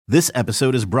This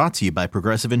episode is brought to you by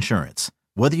Progressive Insurance.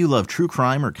 Whether you love true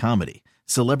crime or comedy,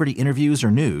 celebrity interviews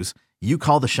or news, you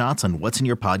call the shots on what's in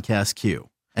your podcast queue.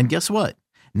 And guess what?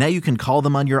 Now you can call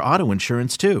them on your auto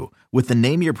insurance too with the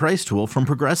Name Your Price tool from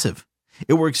Progressive.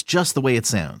 It works just the way it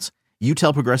sounds. You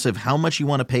tell Progressive how much you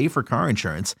want to pay for car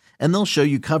insurance, and they'll show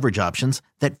you coverage options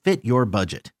that fit your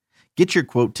budget. Get your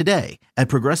quote today at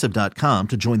Progressive.com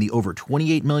to join the over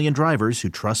 28 million drivers who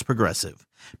trust Progressive.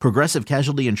 Progressive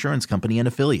Casualty Insurance Company and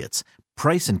Affiliates.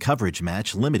 Price and coverage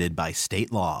match limited by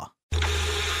state law. You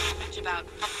gotta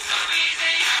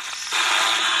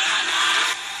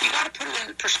put it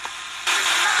in perspective.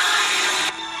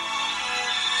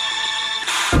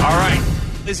 All right.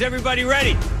 Is everybody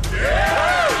ready?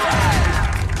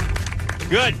 Yeah!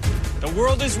 Good. The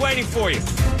world is waiting for you.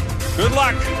 Good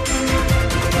luck.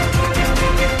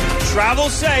 Travel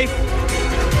safe.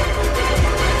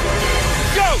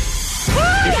 Go!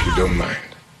 If you don't mind,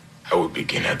 I will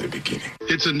begin at the beginning.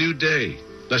 It's a new day.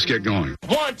 Let's get going.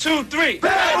 1, 2, 3.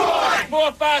 Bad boy!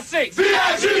 4, 5, 6.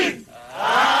 B.I.G.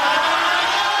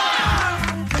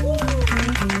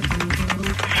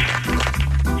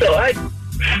 So I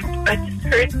just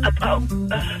heard about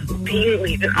Bean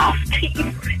leaving off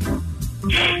team.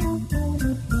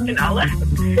 And all I have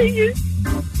to say is,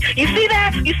 you see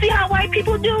that? You see how white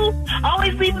people do?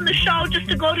 Always leaving the show just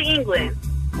to go to England.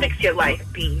 Fix your life,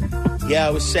 Bean. Yeah,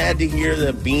 it was sad to hear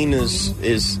that Bean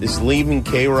is leaving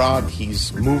K-Rock.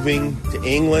 He's moving to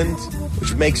England,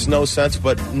 which makes no sense,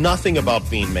 but nothing about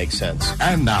Bean makes sense.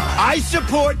 And now, I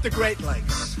support the Great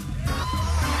Lakes.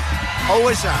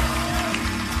 Always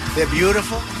have. They're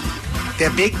beautiful.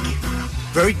 They're big.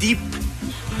 Very deep.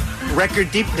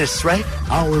 Record deepness, right?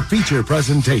 our feature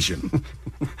presentation.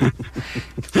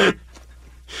 I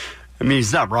mean,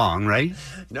 he's not wrong, right?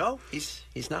 No,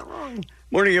 he's not wrong.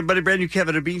 Morning, everybody. Brand new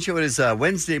Kevin and Bean Show. It is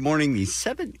Wednesday morning, the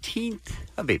 17th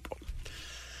of April.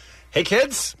 Hey,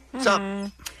 kids. What's up?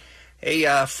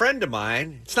 A friend of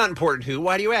mine, it's not important who,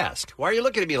 why do you ask? Why are you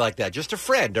looking at me like that? Just a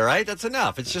friend, all right? That's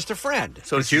enough. It's just a friend.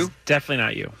 So it's you? Definitely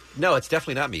not you. No, it's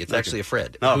definitely not me. It's actually a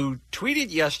friend who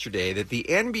tweeted yesterday that the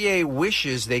NBA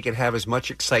wishes they could have as much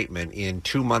excitement in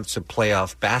 2 months of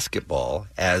playoff basketball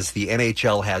as the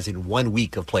NHL has in 1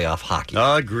 week of playoff hockey.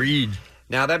 Agreed.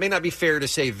 Now, that may not be fair to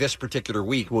say this particular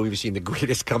week when we've seen the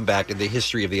greatest comeback in the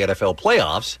history of the NFL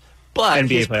playoffs, but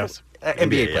NBA playoffs.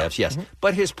 NBA playoffs, yes. Mm-hmm.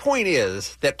 But his point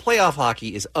is that playoff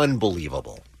hockey is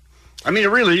unbelievable. I mean, it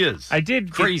really is. I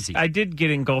did get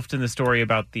engulfed in the story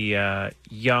about the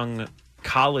young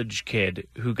college kid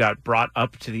who got brought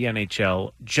up to the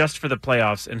NHL just for the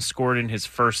playoffs and scored in his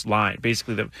first line,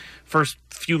 basically the first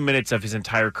few minutes of his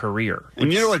entire career.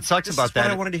 And you know what sucks about that?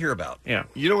 What I wanted to hear about. Yeah.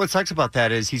 You know what sucks about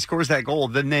that is he scores that goal,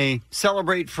 then they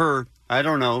celebrate for, I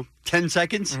don't know, 10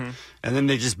 seconds, and then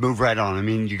they just move right on. I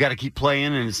mean, you got to keep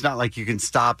playing, and it's not like you can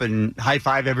stop and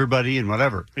high-five everybody and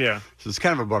whatever. Yeah. So it's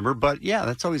kind of a bummer, but yeah,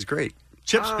 that's always great.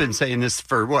 Chip's been saying this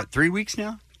for, 3 weeks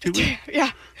now? 2 weeks? Yeah.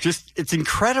 Just, it's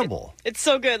incredible. It's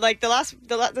so good. Like,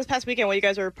 this past weekend when you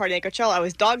guys were partying at Coachella, I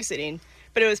was dog-sitting,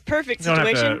 but it was perfect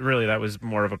situation. Really, that was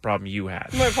more of a problem you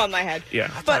had. More of a problem I had.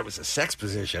 Yeah. I thought it was a sex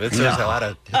position. It shows how out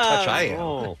of touch I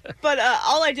am. But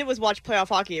all I did was watch playoff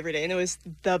hockey every day, and it was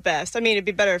the best. I mean, it'd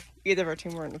be better if either of our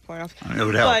team were in the playoffs. It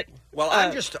would help. Well,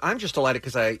 I'm just delighted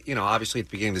because obviously at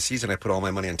the beginning of the season I put all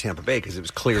my money on Tampa Bay because it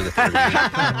was clear that they were going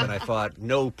to win, and I thought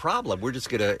no problem. We're just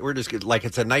gonna like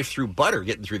it's a knife through butter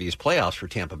getting through these playoffs for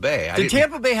Tampa Bay. Did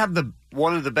Tampa Bay have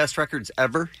one of the best records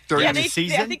ever during the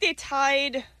season? I think they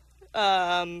tied.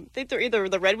 I think they're either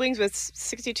the Red Wings with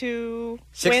 62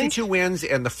 wins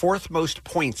and the fourth most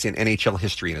points in NHL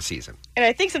history in a season. And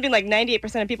I think something like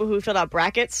 98% of people who filled out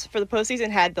brackets for the postseason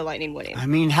had the Lightning winning. I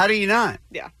mean, how do you not?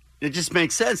 Yeah. It just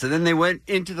makes sense. And then they went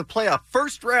into the playoff.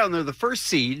 First round, they're the first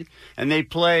seed, and they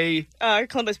play...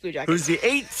 Columbus Blue Jackets. Who's the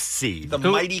 8th seed? The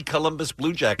mighty Columbus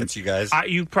Blue Jackets, you guys.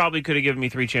 You probably could have given me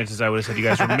 3 chances. I would have said you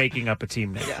guys were making up a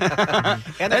team name. Yeah.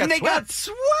 And they got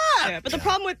swept. Yeah, but the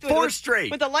problem with straight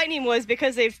with the Lightning was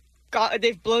because they've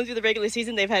blown through the regular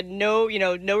season. They've had no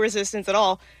resistance at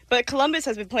all. But Columbus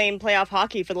has been playing playoff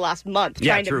hockey for the last month,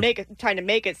 trying to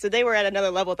make it. So they were at another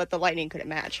level that the Lightning couldn't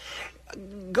match.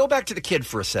 Go back to the kid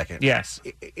for a second. Yes.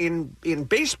 In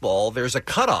baseball, there's a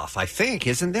cutoff, I think,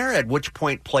 isn't there? At which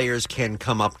point players can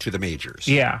come up to the majors.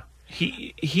 Yeah.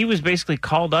 He was basically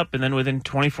called up and then within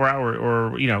 24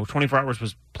 hours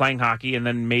was playing hockey and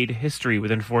then made history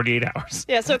within 48 hours.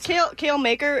 Yeah, so Cale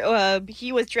Maker,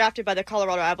 he was drafted by the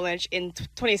Colorado Avalanche in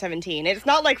 2017. It's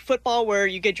not like football where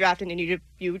you get drafted and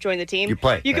you join the team. You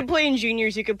play. You can play in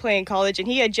juniors, you can play in college, and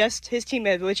his team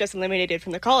was just eliminated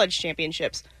from the college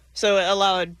championships. So it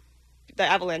allowed the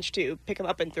Avalanche to pick him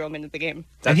up and throw him into the game.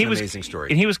 That's an amazing story.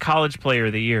 And he was College Player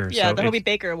of the Year. Yeah, so the Hobie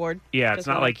Baker Award. Yeah, it's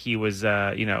not like he was,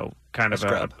 kind of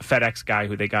a FedEx guy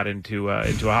who they got into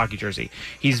a hockey jersey.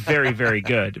 He's very, very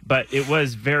good. But it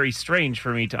was very strange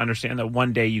for me to understand that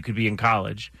one day you could be in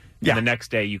college, and the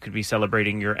next day you could be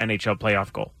celebrating your NHL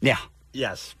playoff goal. Yeah.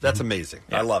 Yes, that's amazing.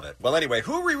 Yeah. I love it. Well, anyway,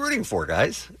 who are we rooting for,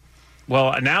 guys?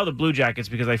 Well, now the Blue Jackets,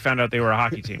 because I found out they were a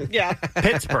hockey team. Yeah.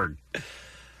 Pittsburgh.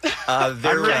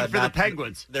 They're ready for the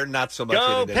Penguins. They're not so much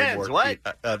Go in it Pens, anymore.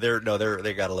 What?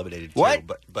 They got eliminated What?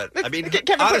 too. But I mean,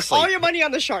 Kevin, honestly, put all your money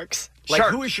on the Sharks. like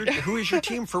who is your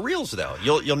team for reals though?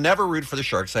 You'll never root for the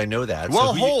Sharks. I know that.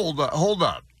 Well, So hold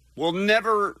up. We'll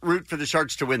never root for the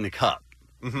Sharks to win the cup.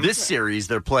 Mm-hmm. This series,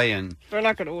 they're playing They're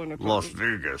not going to win a cup. Las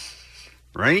Vegas,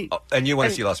 right? Oh, and you want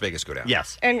to see Las Vegas go down?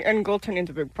 Yes. And goaltending is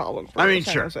a big problem for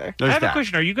San Jose. I have a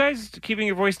question. Are you guys keeping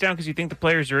your voice down because you think the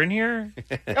players are in here?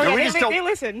 No, they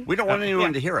listen. We don't want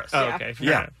anyone to hear us. Oh, okay.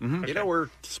 Yeah. Mm-hmm. You know, we're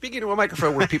speaking to a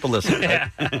microphone where people listen.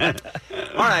 Right?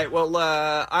 All right. Well,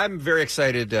 I'm very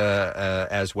excited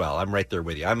as well. I'm right there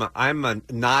with you. I'm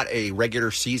not a regular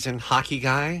season hockey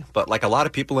guy, but like a lot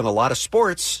of people in a lot of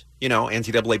sports, you know,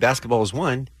 NCAA basketball is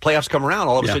one. Playoffs come around,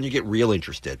 all of a sudden you get real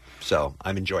interested. So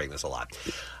I'm enjoying this a lot.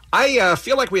 I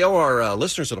feel like we owe our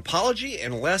listeners an apology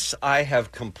unless I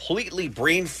have completely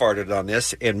brain farted on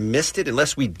this and missed it,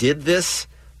 unless we did this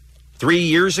 3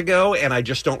 years ago and I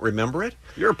just don't remember it.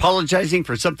 You're apologizing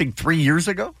for something 3 years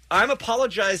ago? I'm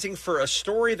apologizing for a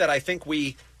story that I think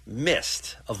we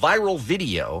missed, a viral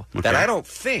video that I don't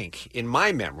think, in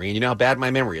my memory, and you know how bad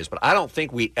my memory is, but I don't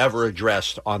think we ever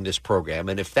addressed on this program.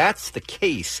 And if that's the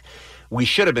case, we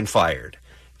should have been fired,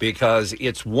 because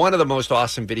it's one of the most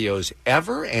awesome videos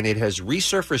ever, and it has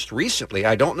resurfaced recently.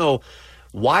 I don't know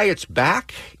why it's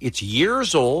back. It's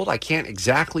years old. I can't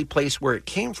exactly place where it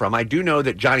came from. I do know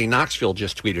that Johnny Knoxville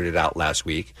just tweeted it out last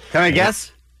week. Can I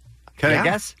guess? Can Yeah. I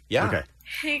guess? Yeah. Okay.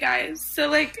 Hey guys,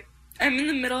 so I'm in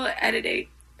the middle of editing,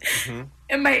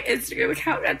 and my Instagram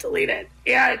account got deleted,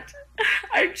 and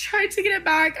I'm trying to get it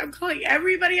back. I'm calling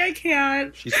everybody I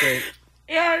can. She's great.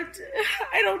 And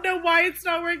I don't know why it's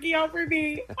not working out for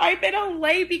me. I'm in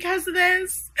LA because of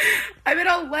this. I'm in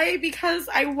LA because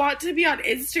I want to be on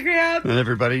Instagram. And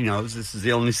everybody knows this is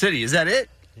the only city. Is that it?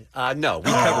 No,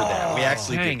 we covered that. We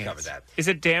actually Dang did it. cover that. Is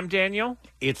it Damn Daniel?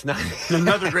 It's not.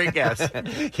 Another great guess.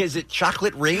 Is it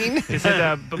Chocolate Rain? Is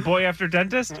it Boy After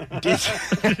Dentist?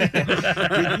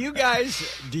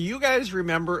 Do you guys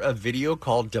remember a video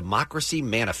called Democracy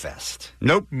Manifest?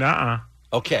 Nope. Nuh-uh.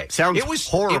 Okay. Sounds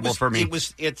horrible for me.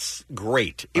 It's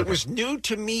great. It was new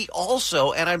to me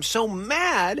also, and I'm so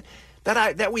mad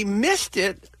that we missed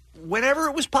it whenever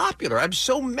it was popular. I'm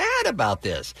so mad about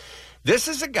this. This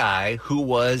is a guy who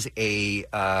was a,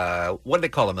 what do they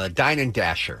call him? A dine and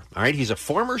dasher. All right. He's a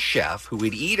former chef who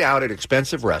would eat out at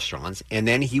expensive restaurants, and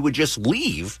then he would just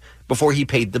leave before he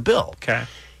paid the bill. Okay.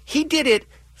 He did it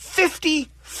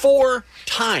 54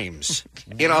 times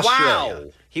in Australia.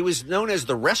 Wow. He was known as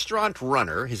the restaurant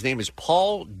runner. His name is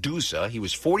Paul Dusa. He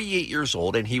was 48 years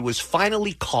old, and he was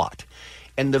finally caught.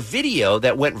 And the video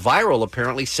that went viral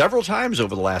apparently several times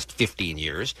over the last 15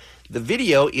 years, the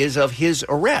video is of his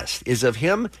arrest, is of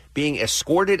him being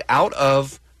escorted out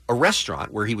of a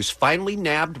restaurant where he was finally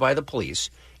nabbed by the police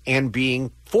and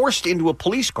being forced into a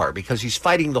police car because he's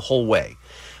fighting the whole way.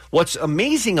 What's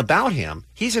amazing about him,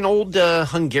 he's an old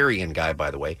Hungarian guy,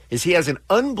 by the way, is he has an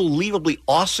unbelievably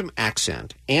awesome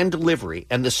accent and delivery,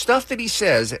 and the stuff that he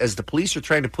says as the police are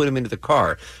trying to put him into the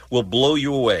car will blow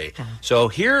you away. So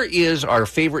here is our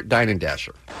favorite Dine and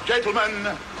Dasher.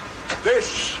 Gentlemen,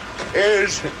 this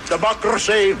is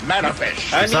Democracy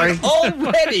Manifest.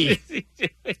 Already!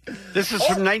 This is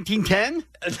from 1910?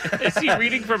 Is he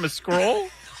reading from a scroll?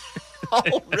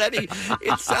 Already.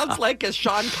 It sounds like a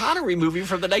Sean Connery movie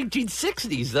from the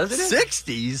 1960s, doesn't it?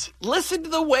 60s? Listen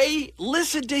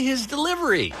to his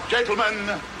delivery.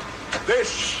 Gentlemen,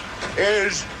 this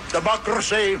is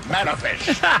Democracy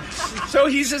Manifest. So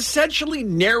he's essentially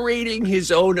narrating his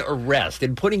own arrest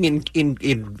and putting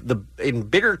in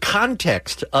bigger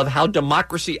context of how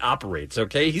democracy operates,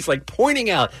 okay? He's like pointing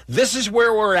out, this is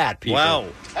where we're at, people. Wow.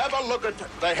 Have a look at the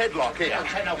headlock here.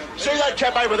 See that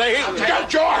chap over there?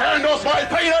 Get your hand off my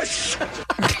penis!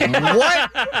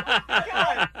 What?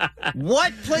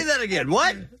 What? Play that again.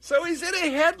 What? So he's in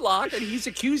a headlock, and he's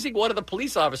accusing one of the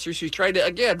police officers who's trying to,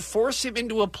 again, force him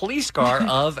into a police car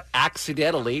of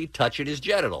accidentally touching his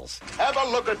genitals. Have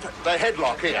a look at the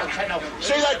headlock here.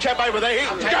 See that chap over there?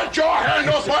 Get your hand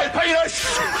off my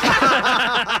penis!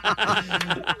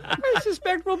 I suspect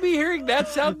suspect we'll be hearing that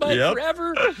soundbite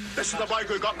forever. This is the bloke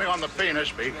who got me on the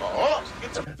penis before.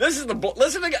 This is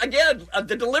listen again.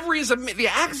 The delivery is the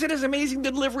accent is amazing.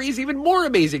 The delivery is even more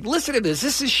amazing. Listen to this.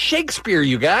 This is Shakespeare,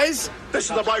 you guys. This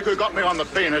is the bloke who got me on the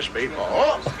penis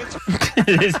before.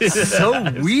 This is so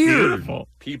weird. Beautiful.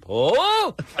 People.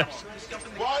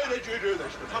 Why did you do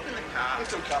this?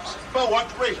 For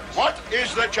what reason? What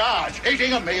is the charge?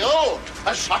 Eating a meal?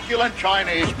 A succulent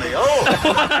Chinese meal?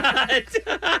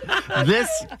 This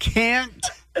can't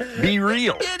be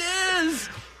real. It is.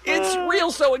 It's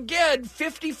real. So again,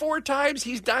 54 times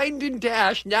he's dined and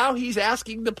dashed. Now he's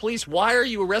asking the police, why are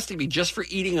you arresting me? Just for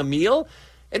eating a meal?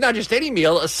 And not just any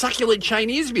meal, a succulent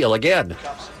Chinese meal again.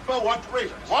 For what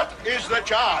reason? What is the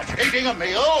charge? Eating a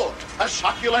meal? A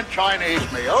succulent Chinese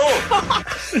meal?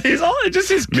 He's all just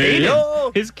his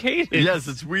cadence. His cadence. Yes,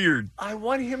 it's weird. I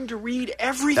want him to read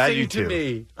everything to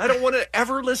me. I don't want to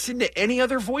ever listen to any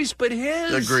other voice but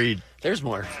his. Agreed. There's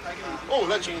more. Oh,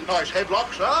 that's a nice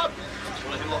headlock, sir.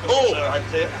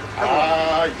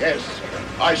 Oh, yes.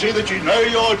 I see that you know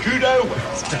your judo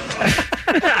well.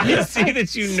 I see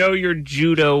that you know your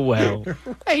judo well.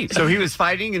 Right. So he was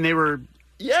fighting and they were...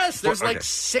 Yes, there's like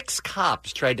 6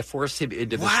 cops tried to force him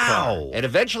into this car. And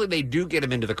eventually they do get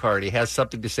him into the car, and he has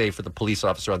something to say for the police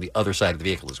officer on the other side of the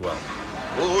vehicle as well.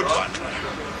 Good.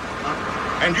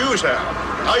 And you, sir,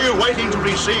 are you waiting to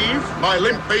receive my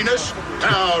limp penis?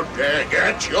 Now,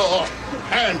 get your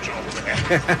hands off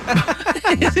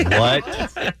me.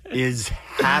 What is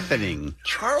happening?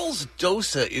 Charles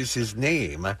Dosa is his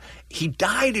name. He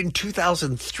died in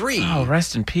 2003. Oh,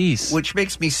 rest in peace. Which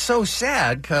makes me so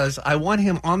sad because I want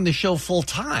him on the show full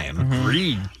time.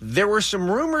 Agreed. There were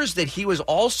some rumors that he was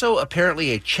also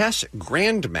apparently a chess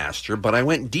grandmaster, but I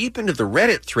went deep into the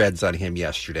Reddit threads on him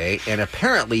yesterday, and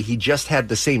apparently he just had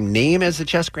the same name as the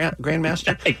chess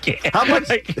grandmaster. I can't.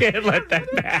 I can't let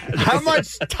that pass. How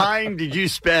much time did you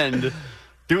spend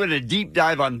doing a deep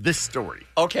dive on this story?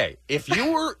 Okay, if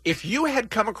you had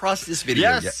come across this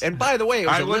video, yes, and by the way, it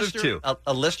was I would have too.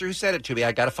 A listener who sent it to me.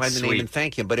 I got to find the name and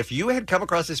thank him. But if you had come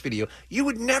across this video, you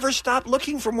would never stop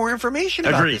looking for more information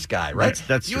about this guy, right?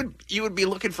 That's you would be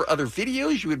looking for other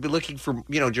videos. You would be looking for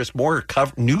just more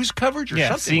news coverage or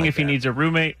something. Seeing if he needs a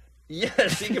roommate. Yeah,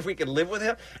 seeing if we can live with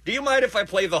him. Do you mind if I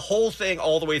play the whole thing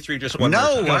all the way through just one more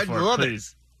time? No, I'd love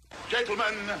it.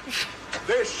 Gentlemen,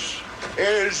 this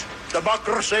is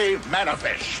Democracy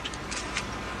Manifest.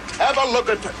 Have a look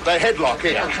at the headlock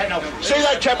here. See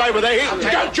that chap over there?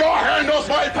 Get your hand off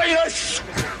my penis!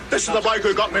 This is the bloke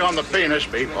who got me on the penis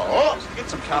before. Get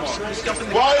some cups.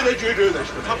 Why did you do this?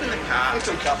 Hop in the car. Get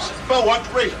some cups. For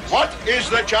what reason? What is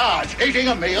the charge? Eating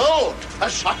a meal? A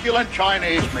succulent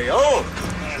Chinese meal?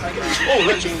 Oh,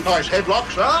 that's a nice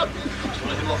headlock, sir.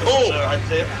 Oh,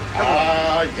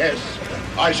 yes.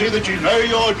 I see that you know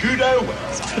your judo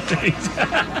well.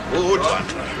 Good.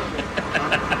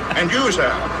 And you, sir,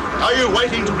 are you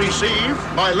waiting to receive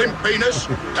my limp penis?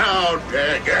 Now,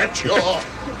 get your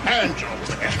hands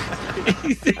off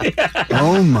me.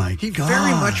 Oh, my He God.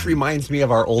 very much reminds me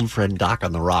of our old friend Doc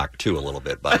on the Rock, too, a little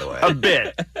bit, by the way. A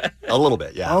bit. A little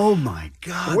bit, yeah. Oh, my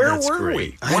God. Where that's were great.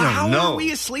 we? I don't How know. were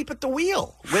we asleep at the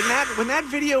wheel? When that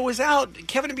video was out,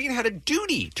 Kevin and Bean had a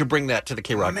duty to bring that to the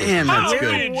K-Rock. Man, that's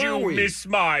good. Did you miss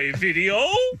my video?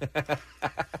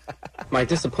 My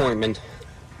disappointment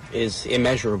is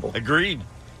immeasurable. Agreed.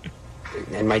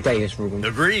 And my day is ruined.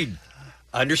 Agreed.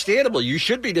 Understandable. You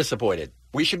should be disappointed.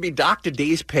 We should be docked a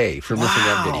day's pay for missing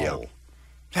that video.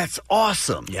 That's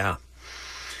awesome. Yeah.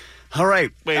 All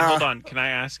right. Wait, hold on. Can I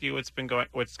ask you what's going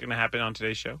to happen on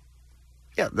today's show?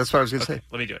 Yeah, that's what I was going to say.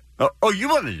 Let me do it. Oh, you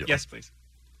want to do it? Yes, please.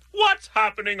 What's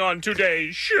happening on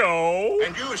today's show?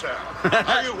 And you, sir,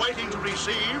 are you waiting to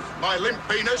receive my limp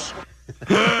penis?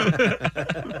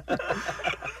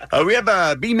 We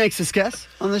have B Makes Us Guess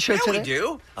on the show today. We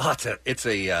do. Oh, it's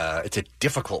a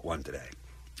difficult one today.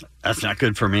 That's not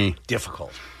good for me.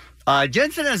 Difficult.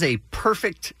 Jensen has a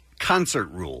perfect concert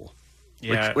rule.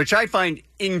 Yeah. Which I find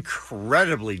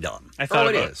incredibly dumb. I thought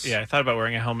about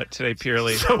wearing a helmet today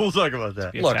purely. So we'll talk about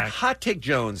that. Look, Hot Take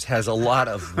Jones has a lot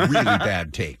of really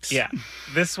bad takes. Yeah.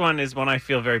 This one is one I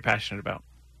feel very passionate about.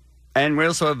 And we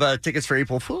also have tickets for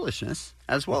April Foolishness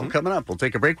as well coming up. We'll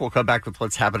take a break. We'll come back with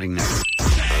what's happening next.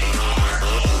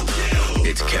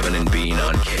 It's Kevin and Bean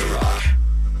on K-Rock.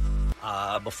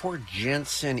 Before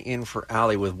Jensen in for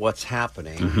Allie with what's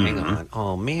happening, hang on.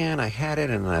 Oh, man, I had it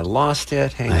and I lost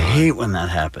it. Hang on. I hate when that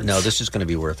happens. No, this is going to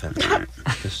be worth it.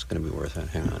 This is going to be worth it.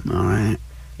 Hang on. All right.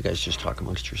 You guys just talk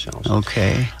amongst yourselves.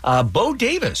 Okay. Bo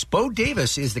Davis. Bo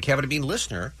Davis is the Kevin and Bean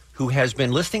listener who has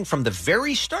been listening from the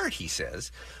very start, he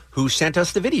says, who sent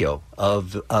us the video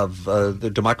of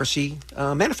the Democracy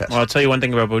Manifest. Well, I'll tell you one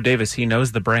thing about Bo Davis. He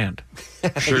knows the brand.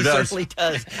 He certainly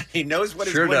does. He knows what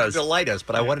is going to delight us,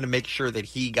 but I wanted to make sure that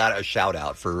he got a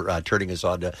shout-out for turning us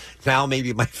on to now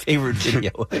maybe my favorite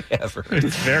video ever.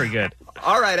 It's very good.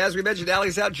 All right, as we mentioned,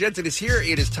 Alex Al Jensen is here.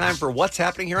 It is time for What's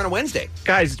Happening Here on a Wednesday.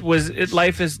 Guys, was it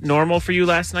life as normal for you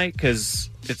last night? Because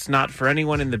it's not for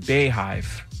anyone in the Bay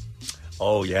Hive.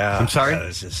 Oh, yeah. I'm sorry?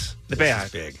 This is The Bay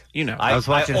Hive. big. You know. I was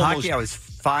watching hockey. I was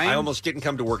fine. I almost didn't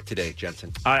come to work today,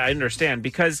 Jensen. I understand,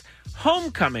 because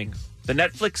Homecoming, the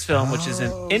Netflix film, which is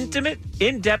an intimate,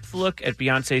 in-depth look at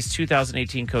Beyonce's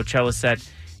 2018 Coachella set,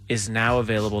 is now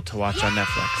available to watch on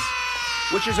Netflix.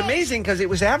 Which is amazing because it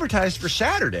was advertised for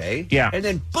Saturday. Yeah. And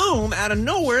then, boom, out of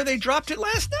nowhere, they dropped it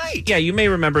last night. Yeah, you may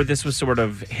remember this was sort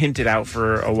of hinted out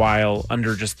for a while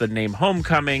under just the name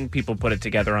Homecoming. People put it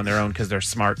together on their own because they're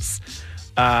smarts.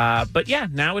 But yeah,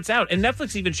 now it's out. And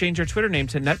Netflix even changed their Twitter name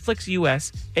to Netflix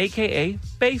US, a.k.a.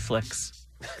 Bayflix.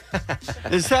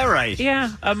 Is that right?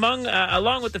 Yeah.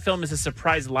 Along with the film is a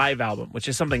surprise live album, which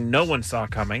is something no one saw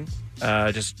coming.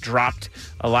 Just dropped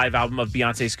a live album of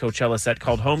Beyonce's Coachella set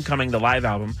called Homecoming, the live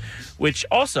album, which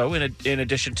also, in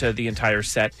addition to the entire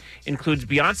set, includes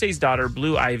Beyonce's daughter,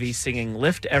 Blue Ivy, singing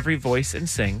Lift Every Voice and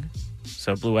Sing.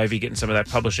 So Blue Ivy getting some of that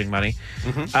publishing money.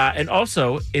 Mm-hmm. And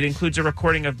also, it includes a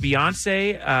recording of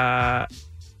Beyonce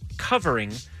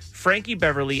covering Frankie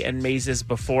Beverly and Maze's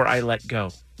Before I Let Go.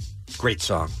 Great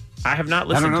song. I have not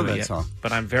listened to it yet, song.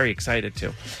 but I'm very excited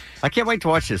to. I can't wait to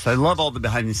watch this. I love all the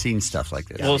behind-the-scenes stuff like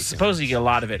this. Well, supposedly you get a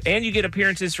lot of it. And you get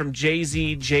appearances from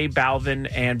Jay-Z, J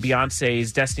Balvin, and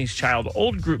Beyonce's Destiny's Child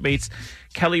old group mates,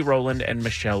 Kelly Rowland and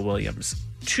Michelle Williams.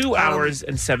 2 hours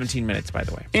and 17 minutes, by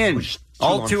the way. And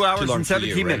all 2 hours and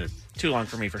 17 minutes. Too long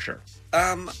for me, for sure.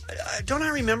 Don't I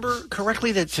remember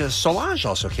correctly that Solange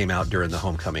also came out during the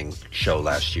Homecoming show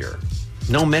last year?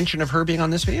 No mention of her being on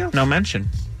this video? No mention.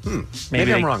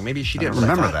 Maybe I'm wrong. Maybe she didn't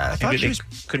remember that. I thought she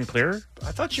couldn't clear her.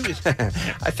 I thought she was.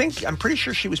 I'm pretty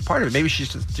sure she was part of it. Maybe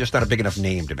she's just not a big enough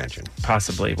name to mention.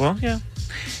 Possibly. Well, yeah.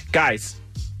 Guys,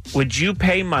 would you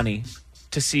pay money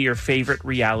to see your favorite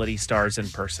reality stars in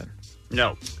person?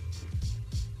 No.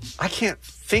 I can't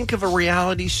think of a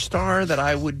reality star that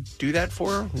I would do that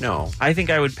for. No. I think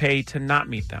I would pay to not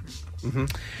meet them. Mm-hmm.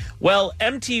 Well,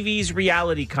 MTV's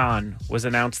Reality Con was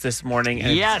announced this morning.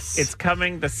 And yes. It's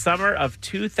coming the summer of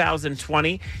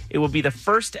 2020. It will be the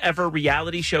first ever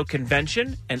reality show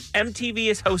convention, and MTV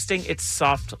is hosting its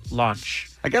soft launch.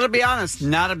 I got to be honest,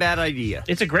 not a bad idea.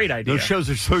 It's a great idea. Those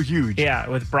shows are so huge. Yeah,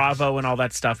 with Bravo and all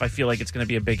that stuff, I feel like it's going to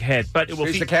be a big hit. But it will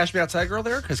Is the Cash Me Outside girl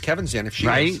there? Because Kevin's in. If she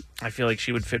is. I feel like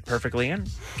she would fit perfectly in.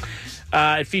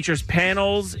 It features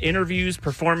panels, interviews,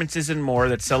 performances, and more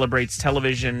that celebrates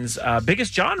television's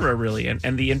biggest genre, really,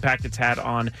 and the impact it's had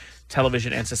on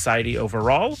television and society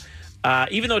overall.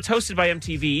 Even though it's hosted by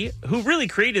MTV, who really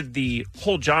created the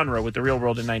whole genre with The Real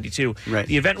World in 92, right.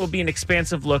 The event will be an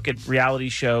expansive look at reality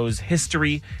shows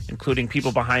history, including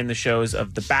people behind the shows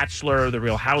of The Bachelor, The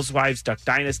Real Housewives, Duck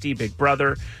Dynasty, Big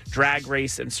Brother, Drag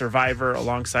Race, and Survivor,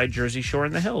 alongside Jersey Shore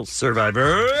and The Hills.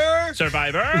 Survivor,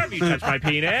 you touch my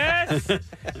penis.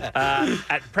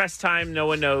 At press time, no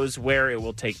one knows where it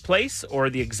will take place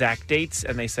or the exact dates,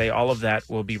 and they say all of that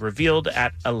will be revealed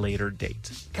at a later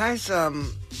date. Guys,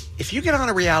 if you get on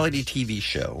a reality TV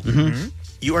show,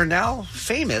 you are now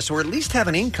famous, or at least have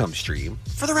an income stream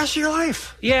for the rest of your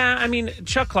life. Yeah, I mean,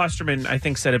 Chuck Klosterman, I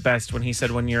think, said it best when he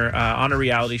said when you're on a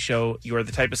reality show, you are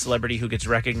the type of celebrity who gets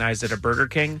recognized at a Burger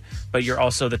King, but you're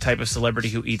also the type of celebrity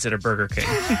who eats at a Burger King.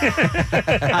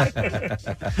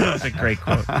 That's a great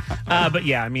quote. But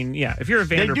yeah, I mean, yeah, if you're a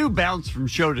They do bounce from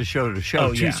show to show to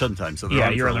show, too, sometimes. So yeah,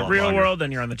 you're on The Real World,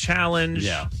 then you're on The Challenge.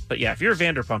 Yeah. But yeah, if you're a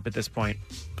Vanderpump at this point,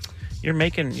 you're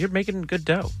making good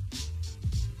dough.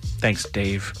 Thanks,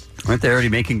 Dave. Aren't they already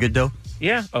making good dough?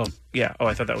 Yeah. Oh, yeah. Oh,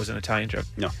 I thought that was an Italian joke.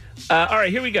 No. All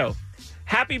right, here we go.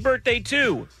 Happy birthday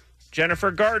to Jennifer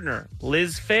Gardner,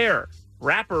 Liz Phair,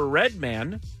 rapper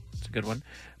Redman. That's a good one.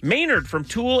 Maynard from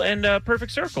Tool and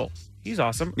Perfect Circle. He's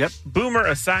awesome. Yep. Boomer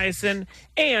Esiason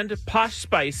and Posh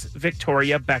Spice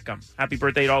Victoria Beckham. Happy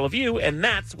birthday to all of you, and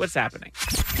that's what's happening.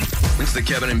 It's the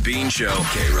Kevin and Bean Show.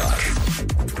 K-Rock.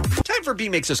 Time for B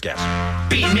Makes Us Guess.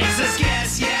 B makes us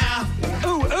guess, yeah.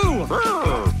 Ooh, ooh.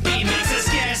 B makes us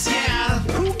guess, yeah.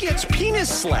 Who gets penis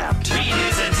slapped? Bean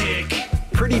is a dick.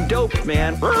 Pretty dope,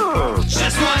 man.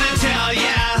 Just wanna tell ya.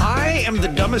 I am the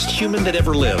dumbest human that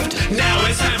ever lived. Now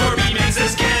it's time for B makes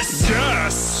us guess.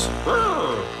 Yes.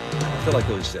 I feel like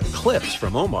those clips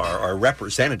from Omar are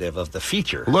representative of the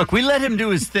feature. Look, we let him do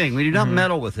his thing. We do not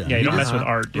meddle with him. Yeah, you don't mess with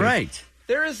art, dude. Right.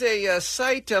 There is a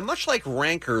site, much like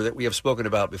Ranker that we have spoken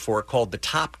about before, called the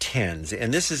Top Tens.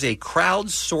 And this is a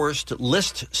crowdsourced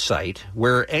list site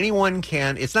where anyone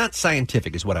can, it's not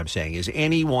scientific is what I'm saying, is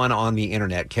anyone on the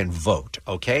internet can vote,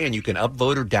 okay? And you can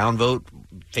upvote or downvote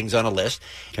things on a list.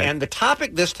 Okay. And the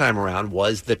topic this time around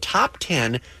was the top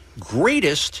 10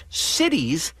 greatest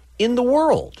cities in the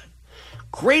world.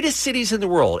 Greatest cities in the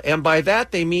world. And by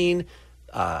that they mean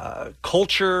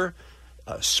culture,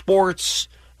 sports,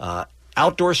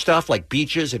 outdoor stuff like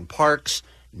beaches and parks,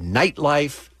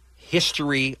 nightlife,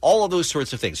 history, all of those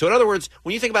sorts of things. So in other words,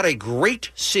 when you think about a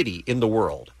great city in the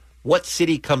world, what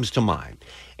city comes to mind?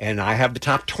 And I have the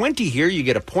top 20 here. You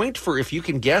get a point for if you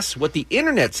can guess what the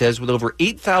internet says with over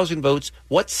 8,000 votes.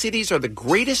 What cities are the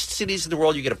greatest cities in the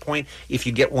world? You get a point if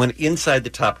you get one inside the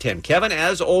top 10. Kevin,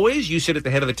 as always, you sit at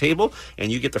the head of the table,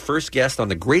 and you get the first guess on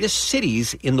the greatest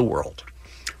cities in the world.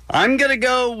 I'm going to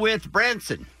go with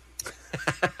Branson.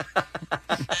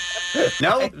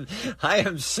 No, I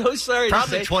am so sorry.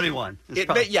 Probably to say 21.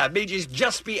 It may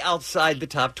just be outside the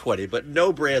top 20, but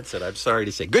no Branson. I'm sorry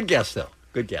to say. Good guess though.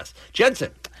 Good guess,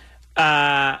 Jensen.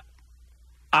 I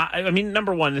mean,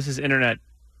 number one, this is internet.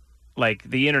 Like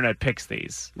the internet picks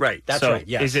these, right? That's so right.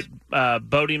 Yes. Is it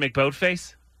Bodie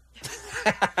McBoatface?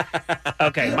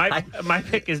 Okay, my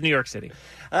pick is New York City.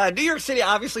 New York City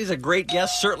obviously is a great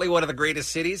guess, certainly one of the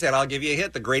greatest cities, and I'll give you a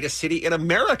hint, the greatest city in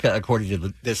America, according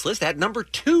to this list, at number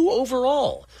 2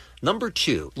 overall. Number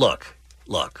 2. Look.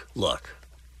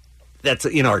 That's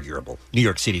inarguable. New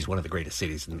York City is one of the greatest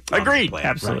cities in the planet.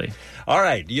 Absolutely. Right? All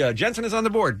right, Jensen is on the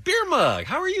board. Beer Mug,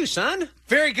 how are you, son?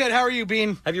 Very good. How are you,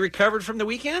 Bean? Have you recovered from the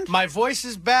weekend? My voice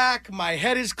is back. My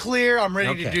head is clear. I'm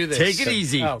ready to do this. Take it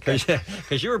easy,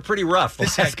 because you were pretty rough the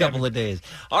last couple of days.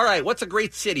 All right, what's a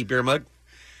great city, Beer Mug?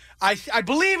 I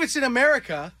believe it's in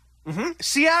America. Mm-hmm.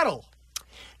 Seattle.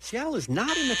 Seattle is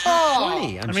not in the top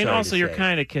 20. I mean, also, you're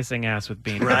kind of kissing ass with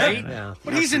Bean. Right? Yeah.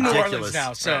 But he's in New Orleans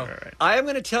now, so. Right. I am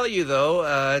going to tell you,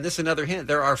 though, this is another hint.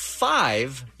 There are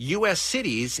 5 U.S.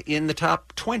 cities in the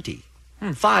top 20.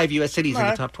 5 U.S. cities in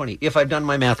the top 20, if I've done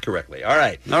my math correctly. All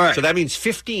right. So that means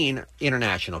 15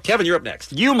 international. Kevin, you're up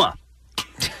next. Yuma.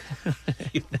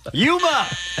 Yuma!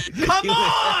 Come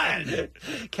on!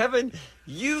 Kevin,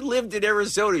 you lived in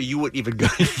Arizona. You wouldn't even go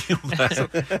to Yuma.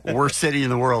 Worst city in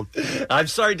the world. I'm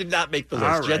sorry, did not make the list.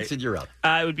 All right. Jensen, you're up.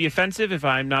 It would be offensive if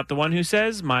I'm not the one who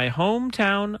says my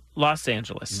hometown, Los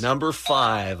Angeles. Number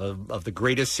 5 of the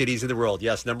greatest cities in the world.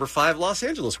 Yes, number 5, Los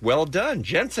Angeles. Well done.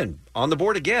 Jensen, on the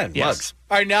board again. Yes. Mugs.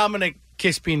 All right, now I'm going to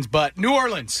kiss Bean's butt. New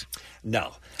Orleans.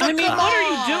 No. I mean, what are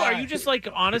you doing? Are you just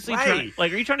honestly trying? Are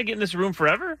you trying to get in this room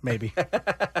forever? Maybe.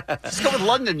 Let's go with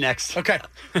London next. Okay.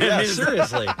 Yeah,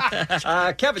 seriously.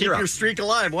 Kevin, Keep you're your up. streak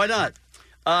alive. Why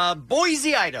not?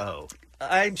 Boise, Idaho.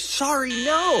 I'm sorry,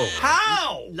 no.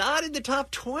 How? Not in the top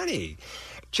 20.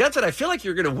 Jensen, I feel like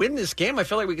you're going to win this game. I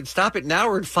feel like we could stop it now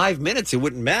or in 5 minutes. It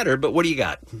wouldn't matter, but what do you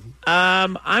got?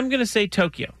 I'm going to say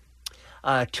Tokyo.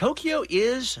 Tokyo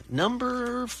is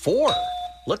number 4.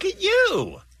 Look at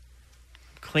you.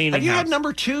 Cleaning Have you house. had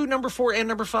number 2, number 4, and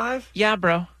number 5? Yeah,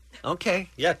 bro. Okay.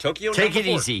 Yeah, Tokyo. Take number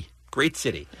it 4. easy. Great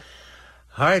city.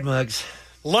 All right, Muggs.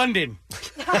 London.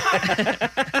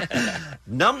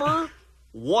 Number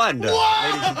 1. Ladies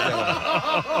and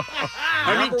gentlemen.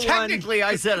 I mean, technically,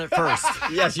 I said it first.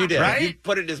 Yes, you did. Right? You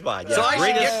put it in his mind. Yes. So I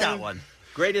should get that one.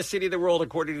 Greatest city in the world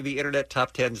according to the internet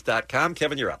top10s.com.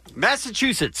 Kevin, you're up.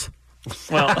 Massachusetts.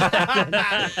 Well,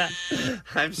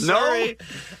 I'm sorry.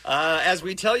 As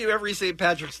we tell you every St.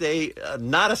 Patrick's Day,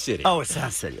 not a city. Oh, it's not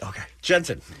a city. Okay.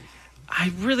 Jensen.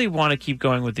 I really want to keep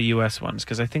going with the U.S. ones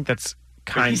because I think that's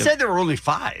kind You of. said there were only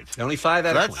 5. Only 5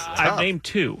 out of 20. I've named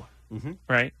 2. Mm-hmm.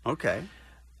 Right. Okay.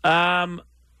 Oh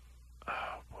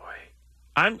boy,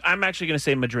 I'm actually going to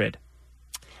say Madrid.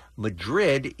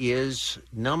 Madrid is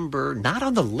not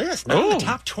on the list, not in the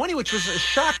top 20, which was a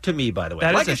shock to me, by the way.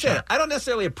 That like is a I said, shock. I don't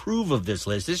necessarily approve of this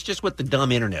list. It's just what the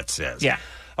dumb internet says. Yeah.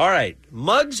 All right.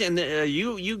 Muggs, and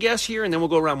you guess here, and then we'll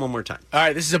go around one more time. All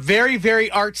right, this is a very, very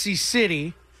artsy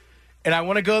city, and I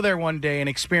want to go there one day and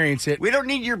experience it. We don't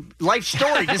need your life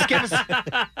story. Just give us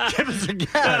a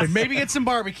guess. Maybe get some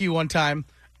barbecue one time.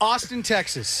 Austin,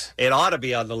 Texas. It ought to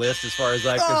be on the list as far as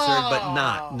I'm concerned, but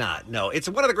not. No, it's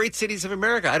one of the great cities of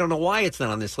America. I don't know why it's not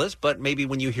on this list, but maybe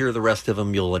when you hear the rest of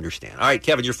them, you'll understand. All right,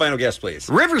 Kevin, your final guess, please.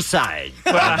 Riverside.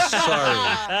 I'm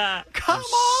sorry. Come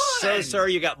on. So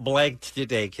sorry you got blanked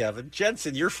today, Kevin.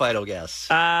 Jensen, your final guess.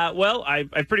 Well, I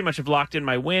pretty much have locked in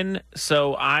my win,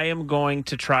 so I am going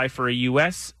to try for a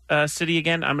U.S. City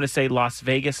again. I'm going to say Las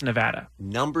Vegas, Nevada.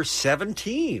 Number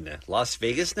 17, Las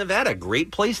Vegas, Nevada.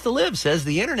 Great place to live, says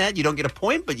the internet. You don't get a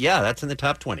point, but yeah, that's in the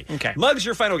top 20. Okay. Muggs,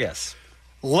 your final guess.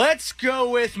 Let's go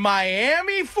with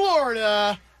Miami,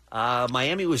 Florida.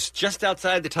 Miami was just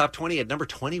outside the top 20 at number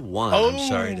 21, Oh. I'm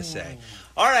sorry to say.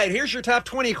 All right, here's your top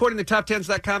 20 according to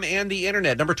top10s.com and the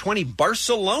internet. Number 20,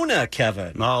 Barcelona,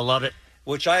 Kevin. Oh, love it.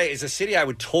 Which is a city I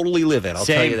would totally live in, I'll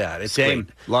tell you that. It's Same.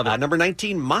 great. Love it. Number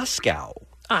 19, Moscow.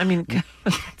 I mean,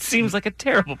 it seems like a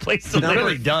terrible place to It live.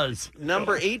 really does.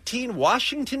 Number 18,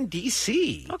 Washington,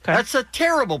 D.C. Okay. That's a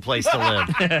terrible place to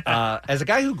live. As a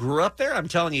guy who grew up there, I'm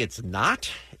telling you it's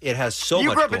not. It has so You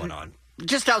much grew up going in- on.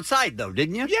 Just outside, though,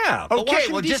 didn't you? Yeah. but Okay,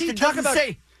 Washington, well, just D.C., it doesn't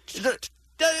say.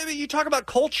 You talk about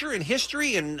culture and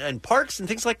history and parks and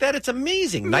things like that. It's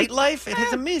amazing. Nightlife, it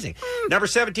is amazing. Number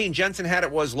 17, Jensen had it,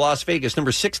 was Las Vegas.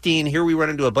 Number 16, here we run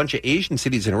into a bunch of Asian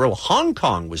cities in a row. Hong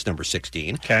Kong was number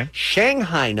 16. Okay.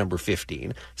 Shanghai, number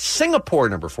 15. Singapore,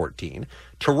 number 14.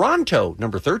 Toronto,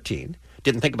 number 13.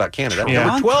 Didn't think about Canada. Yeah.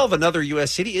 Number 12, another U.S.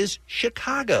 city, is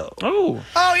Chicago. Oh.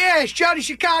 Oh, yeah, Johnny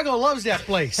Chicago loves that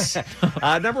place.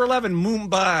 Number 11,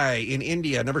 Mumbai in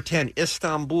India. Number 10,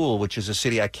 Istanbul, which is a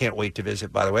city I can't wait to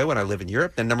visit, by the way, when I live in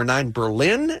Europe. Then number 9,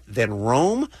 Berlin. Then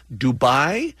Rome,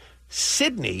 Dubai,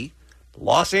 Sydney,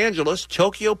 Los Angeles,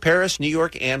 Tokyo, Paris, New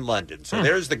York, and London. So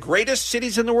there's the greatest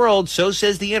cities in the world. So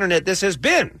says the internet. This has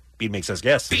been Bean Makes Us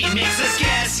Guess. Bean makes us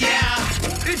guess,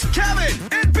 yeah. It's Kevin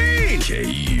and Bean.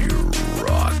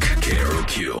 K-Rock.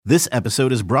 KROQ. This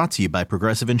episode is brought to you by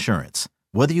Progressive Insurance.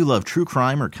 Whether you love true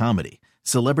crime or comedy,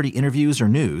 celebrity interviews or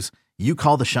news, you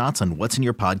call the shots on what's in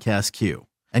your podcast queue.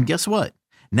 And guess what?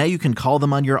 Now you can call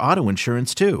them on your auto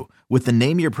insurance too with the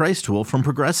Name Your Price tool from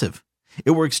Progressive.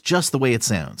 It works just the way it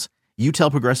sounds. You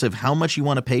tell Progressive how much you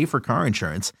want to pay for car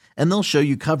insurance, and they'll show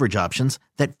you coverage options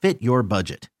that fit your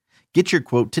budget. Get your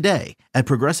quote today at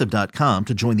Progressive.com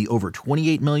to join the over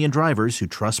 28 million drivers who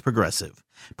trust Progressive.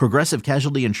 Progressive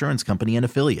Casualty Insurance Company and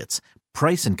Affiliates.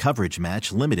 Price and coverage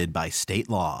match limited by state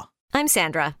law. I'm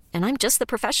Sandra, and I'm just the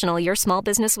professional your small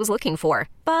business was looking for.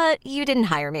 But you didn't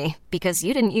hire me because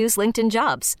you didn't use LinkedIn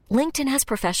Jobs. LinkedIn has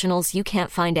professionals you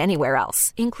can't find anywhere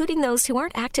else, including those who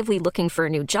aren't actively looking for a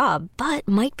new job, but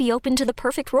might be open to the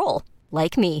perfect role,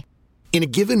 like me. In a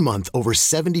given month, over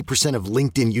 70% of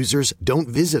LinkedIn users don't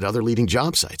visit other leading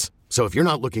job sites. So if you're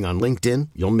not looking on LinkedIn,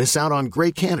 you'll miss out on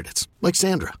great candidates like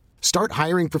Sandra. Start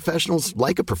hiring professionals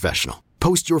like a professional.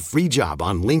 Post your free job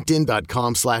on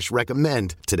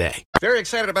linkedin.com/recommend today. Very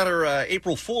excited about our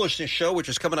April Foolishness show, which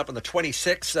is coming up on the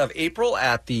 26th of April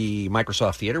at the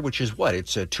Microsoft Theater, which is what?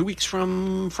 It's 2 weeks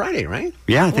from Friday, right?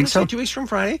 Yeah, I think so. 2 weeks from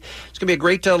Friday. It's going to be a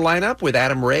great lineup with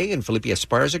Adam Ray and Felipe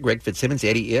Esparza, Greg Fitzsimmons,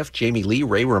 Eddie Iff, Jamie Lee,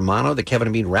 Ray Romano, the Kevin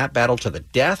and Bean rap battle to the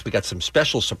death. We got some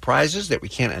special surprises that we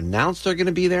can't announce they're going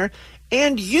to be there.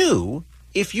 And you,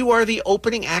 if you are the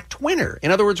opening act winner.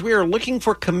 In other words, we are looking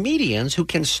for comedians who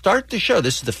can start the show.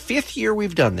 This is the 5th year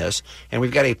we've done this, and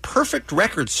we've got a perfect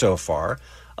record so far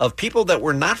of people that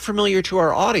were not familiar to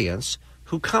our audience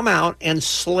who come out and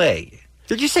slay.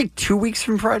 Did you say 2 weeks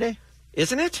from Friday?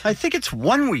 Isn't it? I think it's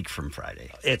 1 week from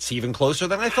Friday. It's even closer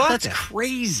than I thought. That's then.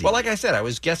 crazy. Well, like I said, I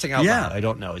was guessing out Yeah. loud. I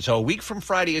don't know. So a week from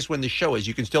Friday is when the show is.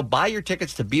 You can still buy your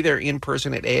tickets to be there in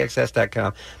person at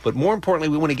AXS.com. But more importantly,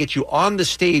 we want to get you on the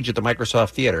stage at the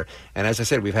Microsoft Theater. And as I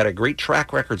said, we've had a great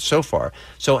track record so far.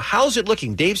 So how's it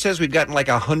looking? Dave says we've gotten like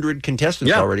 100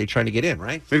 contestants already trying to get in,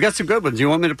 right? We've got some good ones. You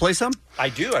want me to play some? I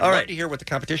do. I'd All love right. to hear what the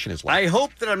competition is like. I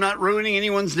hope that I'm not ruining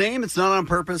anyone's name. It's not on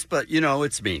purpose, but, you know,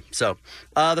 it's me. So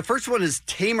the first one is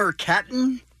Tamer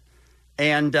Catton,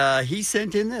 and he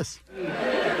sent in this.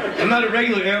 I'm not a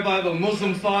regular Arab. I have a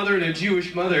Muslim father and a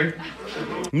Jewish mother.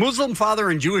 Muslim father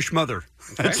and Jewish mother.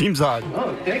 That seems odd.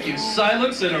 Oh, thank you.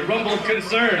 Silence and a rumble of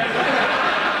concern.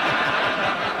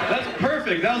 That's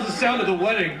perfect. That was the sound of the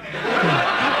wedding.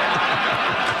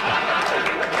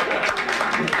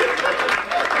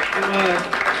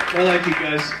 I like you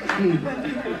guys.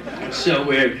 It's so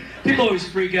weird. People always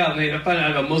freak out and they find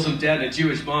out I have a Muslim dad and a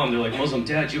Jewish mom. They're like, Muslim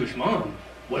dad, Jewish mom?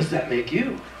 What does that make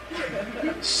you?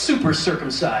 Super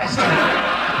circumcised.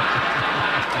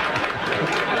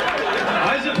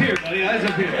 Eyes up here, buddy. Eyes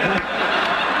up here.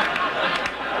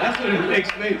 That's what it makes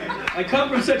me. I come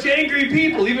from such angry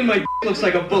people. Even my looks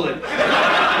like a bullet.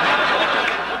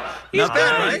 He's Not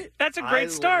bad, good. right? That's a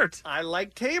great start. I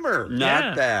like Tamer.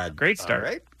 Not bad. Great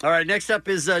start. All right, next up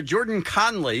is Jordan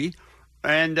Conley,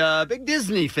 and big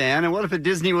Disney fan. And what if a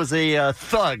Disney was a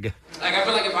thug? Like, I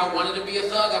feel like if I wanted to be a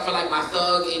thug, I feel like my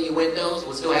thug innuendos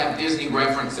would still have Disney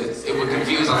references. It would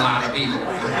confuse a lot of people.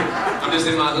 I'm just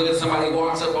in my hood, somebody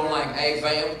walks up, I'm like, hey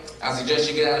fam, I suggest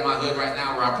you get out of my hood right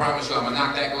now, or I promise you I'm gonna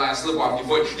knock that glass slip off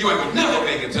your foot. You ain't gonna never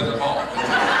make it to the ball.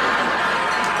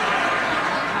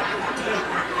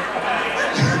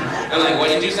 They're like,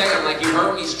 what did you say? I'm like, you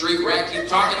heard me, street rat.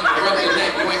 Keep talking, you broke your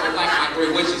neck. You ain't like my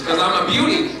 3 wishes. Because I'm a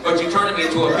beauty, but you turning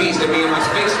me into a beast. And me and my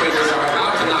space rangers are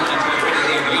about to knock you to the pretty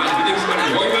damn beyond. You think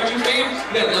somebody's worried about you, fam?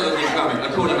 You got another thing coming.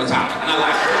 Hakuna Matata. And I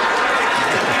like it.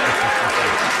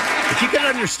 If you could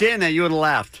understand that, you would have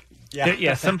laughed.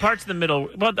 Yeah, some parts of the middle.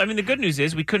 Well, I mean, the good news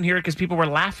is we couldn't hear it because people were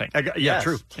laughing.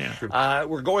 True.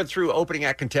 We're going through opening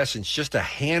act contestants, just a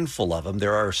handful of them.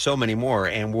 There are so many more.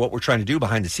 And what we're trying to do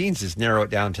behind the scenes is narrow it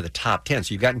down to the top 10.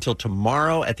 So you've got until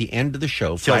tomorrow at the end of the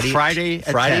show. Friday at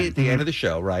 10. At the end of the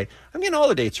show, right? I'm getting all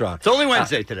the dates wrong. It's only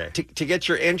Wednesday today. To get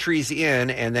your entries in,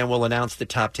 and then we'll announce the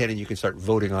top 10, and you can start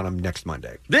voting on them next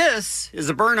Monday. This is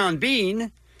a Burn on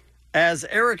Bean as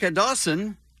Erica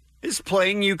Dawson is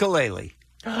playing ukulele.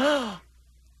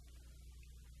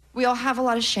 We all have a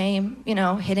lot of shame,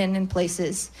 hidden in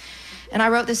places. And I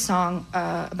wrote this song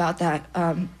about that.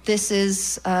 This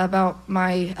is about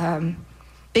my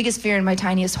biggest fear in my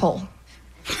tiniest hole.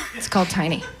 It's called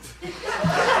Tiny.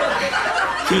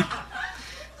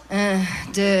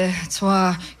 Deux,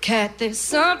 trois, quatre, there's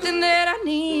something that I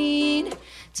need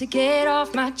to get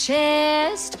off my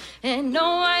chest. And no,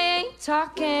 I ain't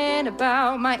talking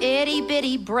about my itty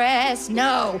bitty breast.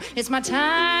 No, it's my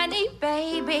tiny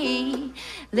baby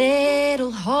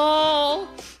little hole.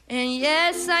 And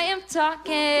yes, I am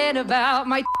talking about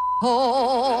my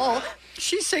hole.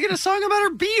 She's singing a song about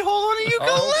her beehole on a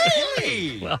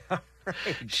ukulele. Well,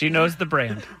 she knows the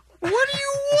brand. What do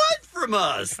you want from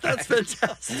us? That's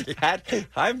fantastic. Can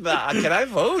I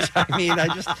vote? I mean,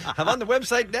 I'm on the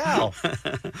website now.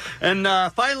 And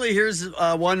finally, here's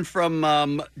one from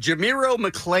Jamiro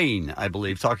McLean, I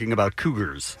believe, talking about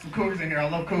cougars. Some cougars in here. I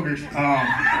love cougars. No,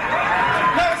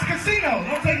 it's a casino.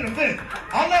 Don't take it offense.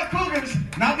 I love cougars,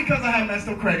 not because I have messed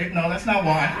up credit. No, that's not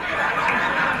why.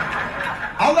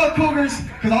 I love cougars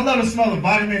because I love the smell of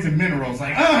vitamins and minerals.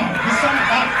 Like, there's something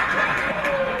about it.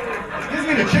 Gives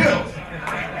me the chills.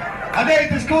 I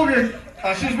dated this cougar.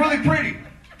 She was really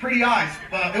pretty eyes.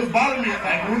 But it was bothering me.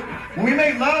 Like when we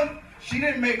made love, she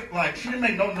didn't make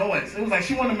no noise. It was like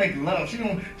she wanted to make love. She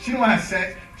didn't want to have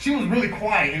sex. She was really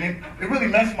quiet, and it really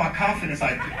messed with my confidence.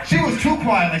 Like she was too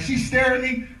quiet. Like she stared at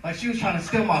me like she was trying to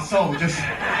steal my soul. Just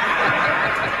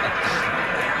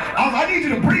I need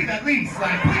you to breathe at least.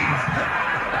 Like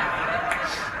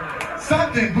please,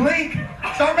 something blink.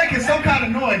 Start making some kind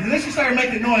of noise. And then she started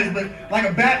making noise, but like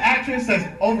a bad actress that's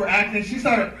overacting, she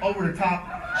started over the top.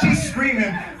 She's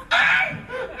screaming.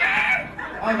 I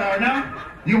was like, now,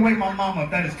 you'll wake my mama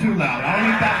if that is too loud. I don't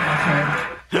need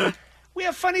that in my show. We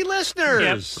have funny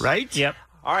listeners. Yep. Right? Yep.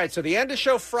 All right, so the end of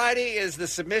show Friday is the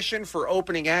submission for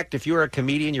opening act. If you're a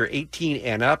comedian, you're 18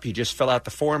 and up, you just fill out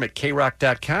the form at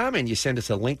krock.com and you send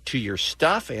us a link to your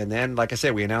stuff. And then, like I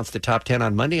said, we announce the top 10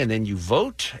 on Monday, and then you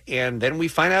vote, and then we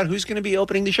find out who's going to be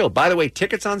opening the show. By the way,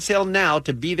 tickets on sale now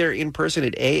to be there in person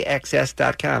at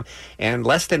axs.com. And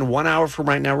less than 1 hour from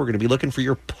right now, we're going to be looking for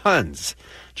your puns.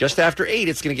 Just after 8,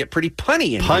 it's going to get pretty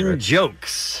punny in Pun here.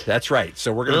 jokes. That's right.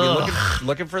 So we're going to be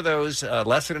looking for those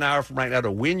less than an hour from right now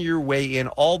to win your way in.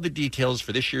 All the details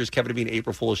for this year's Kevin and Bean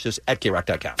April Foolishness at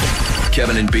krock.com.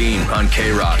 Kevin and Bean on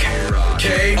K-Rock.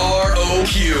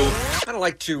 K-R-O-Q. I don't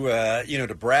like to,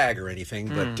 to brag or anything,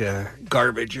 but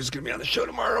Garbage is going to be on the show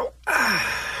tomorrow.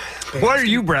 Why are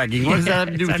you bragging? What does that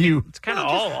have to do with you? It's kind of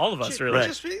all of us, really.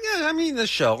 The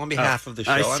show, on behalf of the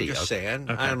show. I'm just saying.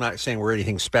 Okay. I'm not saying we're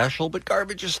anything special, but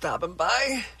Garbage is stopping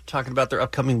by, talking about their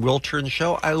upcoming Will Turn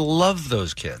show. I love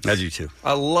those kids. I do, too.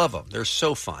 I love them. They're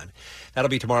so fun. That'll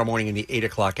be tomorrow morning in the 8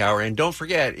 o'clock hour. And don't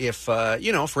forget, if,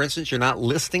 for instance, you're not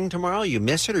listening tomorrow, you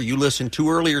miss it, or you listen too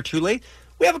early or too late,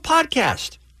 we have a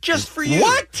podcast. Just for you.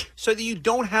 What? So that you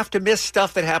don't have to miss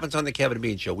stuff that happens on the Kevin and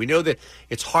Bean Show. We know that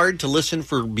it's hard to listen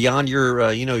for beyond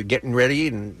your, getting ready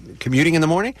and commuting in the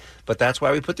morning, but that's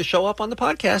why we put the show up on the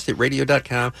podcast at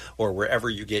radio.com or wherever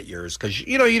you get yours, because,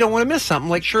 you don't want to miss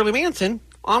something like Shirley Manson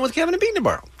on with Kevin and Bean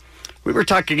tomorrow. We were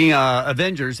talking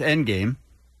Avengers Endgame,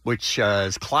 which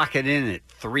is clocking in at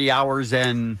 3 hours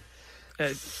and...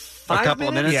 a couple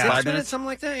of minutes, 5 minutes, something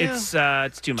like that. Yeah.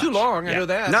 It's too much. Too long. I know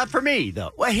that. Not for me,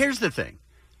 though. Well, here's the thing.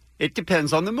 It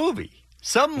depends on the movie.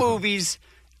 Some movies,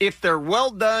 if they're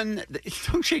well done,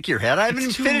 don't shake your head. I haven't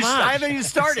even finished. I haven't even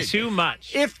started. It's too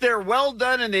much. If they're well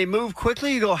done and they move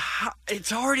quickly, you go, how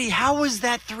was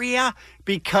that 3 hours?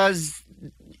 Because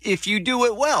if you do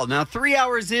it well. Now, 3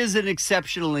 hours is an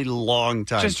exceptionally long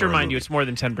time. Just to remind you, it's more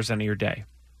than 10% of your day.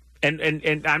 And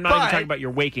I'm not even talking about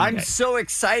your waking I'm day. so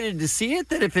excited to see it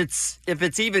that if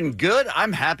it's even good,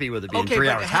 I'm happy with it being 3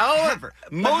 hours. However,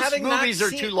 most movies are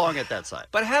too long at that side.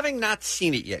 But having not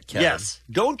seen it yet, Kevin, yes.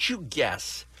 Don't you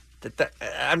guess that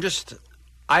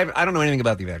I don't know anything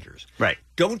about the Avengers. Right.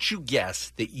 Don't you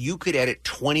guess that you could edit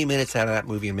 20 minutes out of that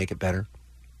movie and make it better?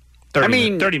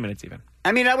 30 minutes even.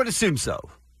 I mean, I would assume so.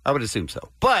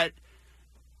 But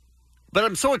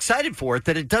I'm so excited for it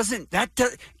that it doesn't.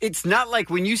 It's not like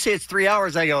when you say it's 3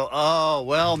 hours, I go, oh,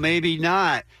 well, maybe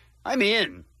not. I'm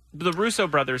in. The Russo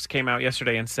brothers came out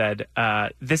yesterday and said,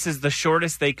 this is the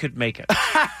shortest they could make it.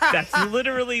 That's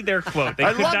literally their quote. They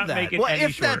could not make it any shorter.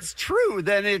 If that's true,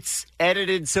 then it's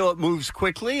edited so it moves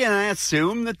quickly, and I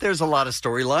assume that there's a lot of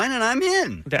storyline, and I'm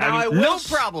in. No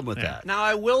problem with that. Now,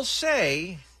 I will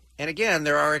say, and again,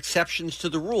 there are exceptions to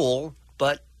the rule,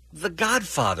 but The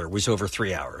Godfather was over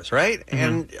 3 hours, right? Mm-hmm.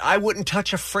 And I wouldn't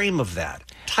touch a frame of that.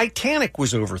 Titanic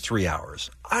was over 3 hours.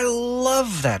 I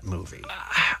love that movie.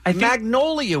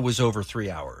 Magnolia was over 3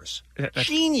 hours.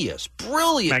 Genius.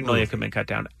 Brilliant Magnolia movie. could have been cut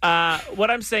down. What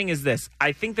I'm saying is this.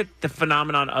 I think that the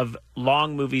phenomenon of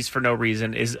long movies for no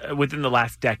reason is within the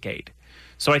last decade.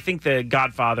 So I think The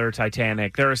Godfather,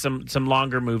 Titanic, there are some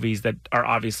longer movies that are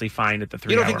obviously fine at the 3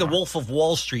 hour You don't think mark. The Wolf of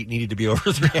Wall Street needed to be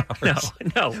over 3 hours?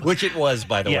 No. Which it was,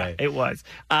 by the way. Yeah, it was.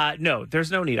 No, there's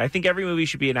no need. I think every movie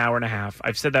should be an hour and a half.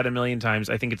 I've said that a million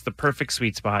times. I think it's the perfect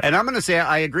sweet spot. And I'm going to say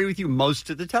I agree with you most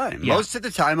of the time. Yeah. Most of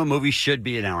the time, a movie should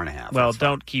be an hour and a half. Well,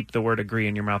 don't keep the word agree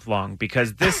in your mouth long,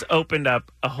 because this opened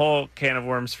up a whole can of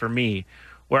worms for me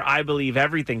where I believe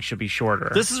everything should be shorter.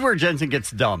 This is where Jensen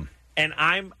gets dumb. And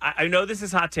I know this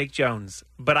is Hot Take Jones,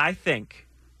 but I think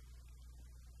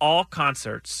all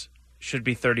concerts should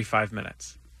be 35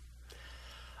 minutes.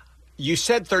 You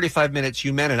said 35 minutes.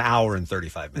 You meant an hour and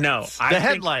 35 minutes. No. The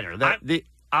headliner.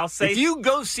 I'll say... If you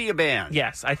go see a band...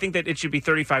 Yes, I think that it should be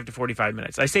 35 to 45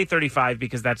 minutes. I say 35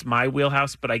 because that's my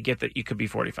wheelhouse, but I get that you could be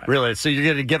 45. Really? So you're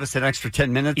going to give us an extra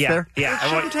 10 minutes there? Yeah. It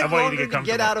shouldn't take longer to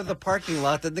get out of the parking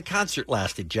lot than the concert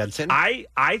lasted, Jensen. I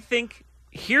think...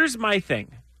 Here's my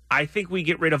thing. I think we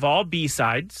get rid of all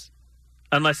B-sides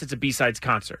unless it's a B-sides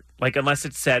concert. Like, unless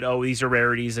it's said, oh, these are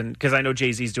rarities, and because I know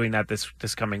Jay-Z's doing that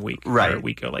this coming week, right, or a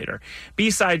week or later.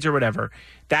 B-sides or whatever,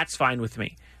 that's fine with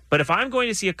me. But if I'm going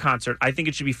to see a concert, I think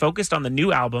it should be focused on the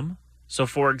new album. So,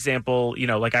 for example,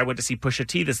 like I went to see Pusha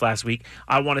T this last week.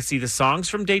 I want to see the songs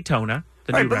from Daytona,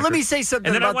 the new but record. let me say something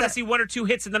and then about I want that. to see one or two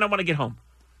hits, and then I want to get home.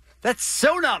 That's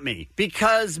so not me,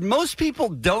 because most people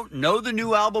don't know the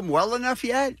new album well enough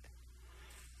yet.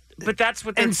 But that's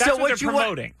what they're,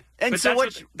 promoting.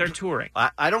 They're touring.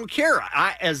 I don't care.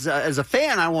 As a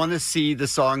fan, I want to see the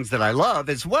songs that I love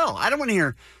as well. I don't want to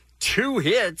hear two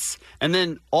hits and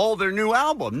then all their new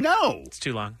album. No. It's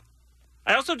too long.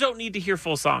 I also don't need to hear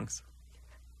full songs.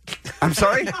 I'm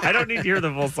sorry? I don't need to hear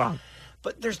the full song.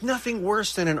 But there's nothing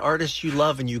worse than an artist you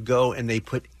love and you go and they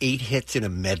put 8 hits in a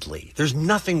medley. There's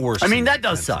nothing worse. I mean, than that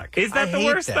does suck. Is that the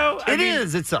worst, though? It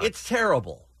is. It sucks. It's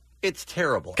terrible. It's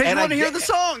terrible. Because you want to hear the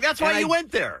song. That's why you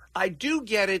went there. I do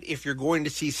get it if you're going to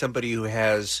see somebody who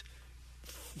has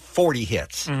 40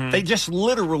 hits. Mm-hmm. They just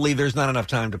literally, there's not enough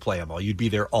time to play them all. You'd be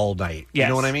there all night. Yes. You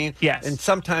know what I mean? Yes. And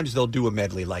sometimes they'll do a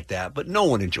medley like that, but no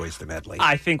one enjoys the medley.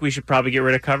 I think we should probably get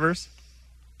rid of covers.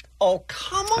 Oh,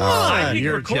 come on.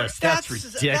 That's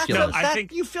ridiculous. I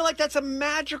think you feel like that's a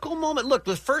magical moment. Look,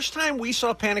 the first time we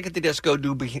saw Panic at the Disco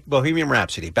do Bohemian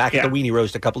Rhapsody back at the Weenie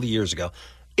Roast a couple of years ago,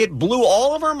 it blew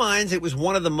all of our minds. It was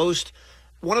one of the most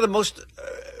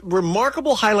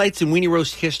remarkable highlights in Weenie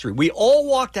Roast history. We all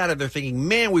walked out of there thinking,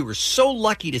 man, we were so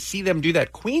lucky to see them do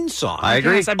that Queen song. I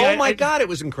agree. Yes, I mean, oh, my God, it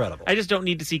was incredible. I just don't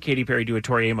need to see Katy Perry do a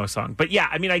Tori Amos song. But yeah,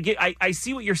 I mean, I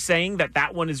see what you're saying,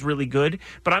 that one is really good,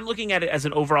 but I'm looking at it as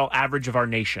an overall average of our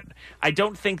nation. I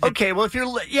don't think that... Okay, well,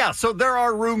 so there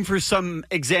are room for some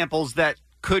examples that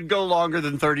could go longer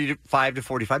than 35 to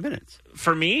 45 minutes.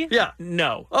 For me? Yeah.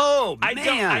 No. Oh,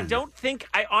 man.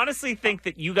 I honestly think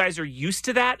that you guys are used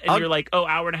to that, and you're like,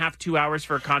 hour and a half, 2 hours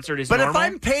for a concert is normal. But if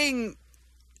I'm paying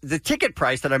the ticket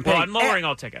price that I'm paying... Well, I'm lowering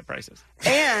all ticket prices.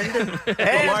 And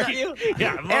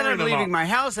I'm leaving my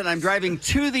house, and I'm driving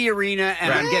to the arena,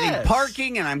 and I'm getting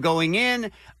parking, and I'm going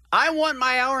in. I want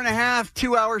my hour and a half,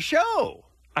 2 hour show.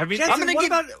 I mean, Jensen,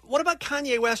 what about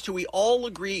Kanye West, who we all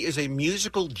agree is a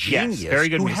musical genius, very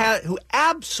good who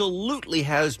absolutely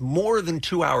has more than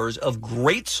 2 hours of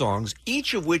great songs,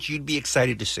 each of which you'd be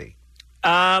excited to see?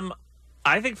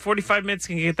 I think 45 minutes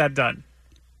can get that done.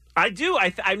 I do.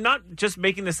 I'm not just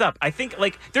making this up. I think,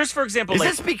 there's, for example... Is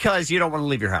this because you don't want to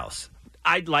leave your house?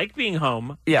 I'd like being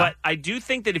home, but I do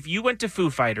think that if you went to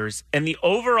Foo Fighters and the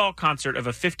overall concert of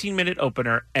a 15-minute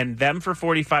opener and them for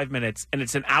 45 minutes and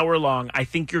it's an hour long, I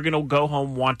think you're going to go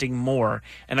home wanting more.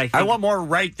 And I want more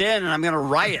right then, and I'm going to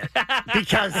riot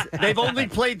because they've only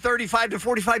played 35 to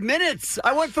 45 minutes.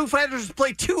 I want Foo Fighters to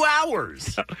play 2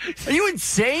 hours. Are you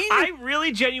insane? I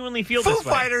really genuinely feel Foo this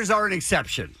way. Fighters are an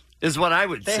exception. is what I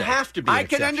would They say. have to be an I can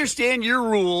exception. understand your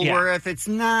rule where if it's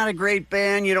not a great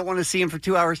band, you don't want to see them for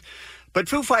 2 hours. But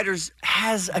Foo Fighters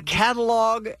has a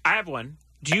catalog. I have one.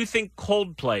 Do you think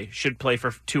Coldplay should play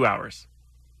for 2 hours?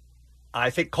 I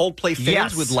think Coldplay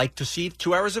fans would like to see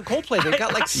 2 hours of Coldplay. They've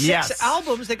got like 6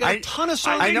 albums. They got a ton of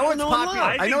songs. I know it's popular.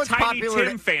 I know it's Tiny popular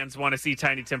Tim fans want to see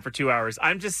Tiny Tim for 2 hours.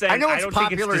 I'm just saying. I know it's don't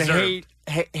popular think it's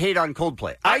to hate on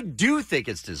Coldplay. I do think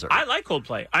it's deserved. I like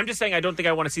Coldplay. I'm just saying I don't think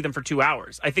I want to see them for 2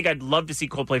 hours. I think I'd love to see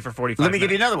Coldplay for 45 Let me minutes.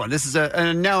 give you another one. This is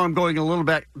and now I'm going a little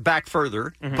back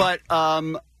further, but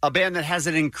a band that has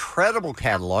an incredible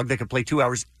catalog that can play 2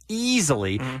 hours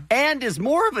easily and is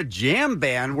more of a jam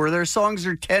band where their songs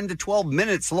are 10 to 12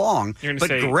 minutes long. You're going but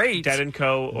to say great. Dead &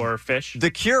 Co. or Fish?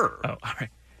 The Cure. Oh, all right.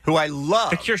 Who I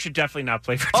love. The Cure should definitely not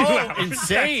play for 2 hours.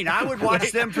 Insane. I would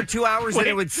watch them for 2 hours and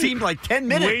it would seem like 10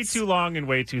 minutes. Way too long and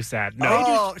way too sad.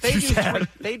 No.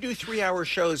 They do 3 hour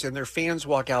shows and their fans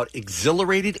walk out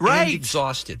exhilarated Right. and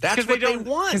exhausted. That's 'Cause what they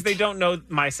want. Because they don't know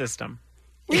my system.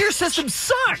 Well, your system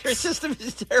sucks. Your system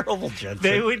is terrible, Jensen.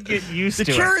 They would get used The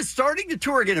to Cure it. is starting to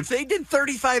tour again. If they did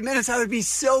 35 minutes, I would be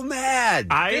so mad.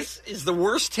 This is the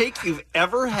worst take you've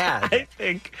ever had. I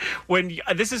think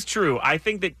this is true. I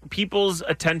think that people's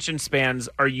attention spans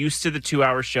are used to the 2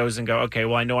 hour shows and go, okay,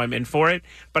 well, I know I'm in for it.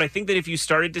 But I think that if you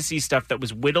started to see stuff that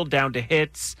was whittled down to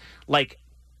hits, like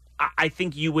I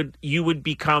think you would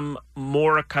become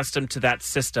more accustomed to that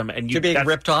system. And To being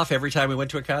ripped off every time we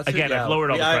went to a concert? Again, I've lowered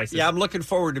all the prices. Yeah, I'm looking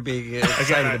forward to being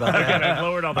excited about that. Again, I've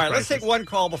lowered all the All right, let's prices. take one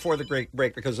call before the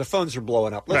break because the phones are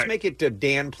blowing up. Let's Right. make it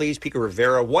Dan, please, Pico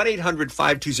Rivera,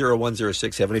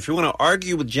 1-800-520-1067. If you want to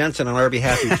argue with Jensen on our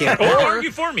behalf, you can. or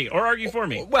argue for me.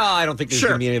 Well, I don't think there's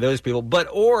going to be any of those people.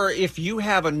 Or if you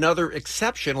have another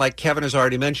exception, like Kevin has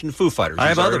already mentioned Foo Fighters. I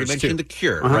have He's already others, mentioned too. The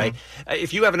Cure, Uh-huh. right?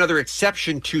 If you have another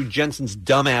exception to Jensen's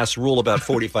dumbass rule about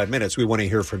 45 minutes, we want to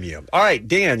hear from you. All right,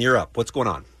 Dan, you're up. What's going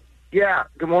on? Yeah,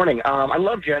 good morning. I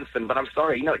love Jensen, but I'm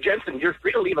sorry. You know, Jensen, you're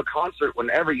free to leave a concert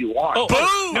whenever you want.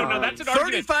 Boom! No, that's an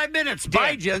argument. 35 minutes. Dan,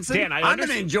 Bye, Jensen. Dan, I'm going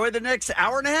to enjoy the next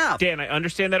hour and a half. Dan, I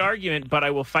understand that argument, but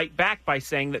I will fight back by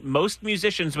saying that most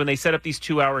musicians, when they set up these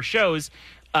 2 hour shows,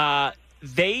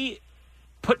 they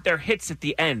put their hits at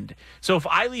the end. So if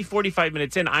I leave 45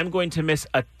 minutes in, I'm going to miss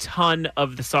a ton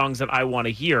of the songs that I want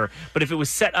to hear. But if it was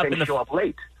set up Then in the show up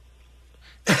late.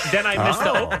 then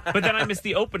I missed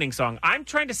the opening song. I'm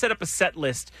trying to set up a set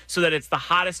list so that it's the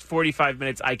hottest 45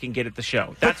 minutes I can get at the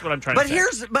show. That's what I'm trying to say.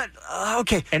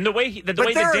 Okay. And the way that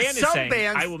Dan is saying,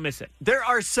 I will miss it. There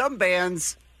are some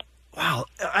bands. Wow,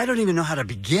 I don't even know how to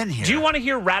begin here. Do you want to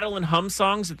hear Rattle and Hum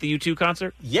songs at the U2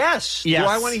 concert? Yes. Do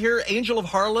I want to hear Angel of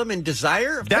Harlem and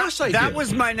Desire? Of course I do. That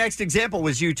was my next example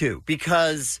was U2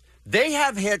 because they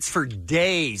have hits for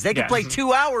days. They could play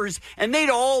 2 hours and they'd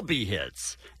all be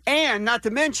hits. And not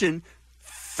to mention,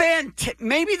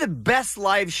 maybe the best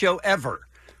live show ever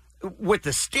with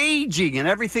the staging and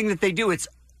everything that they do. It's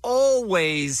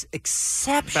always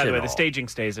exceptional. By the way, the staging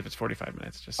stays if it's 45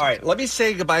 minutes. Just All right, let me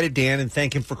say goodbye to Dan and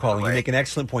thank him for calling. You make an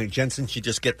excellent point. Jensen should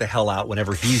just get the hell out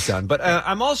whenever he's done. But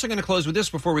I'm also going to close with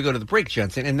this before we go to the break,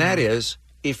 Jensen, and that is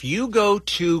if you go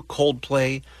to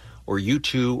Coldplay or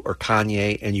U2 or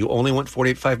Kanye and you only want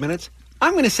 45 minutes,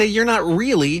 I'm going to say you're not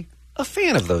really a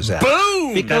fan of those acts.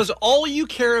 Boom! Because all you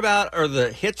care about are the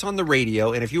hits on the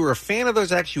radio, and if you were a fan of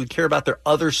those acts, you would care about their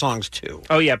other songs too.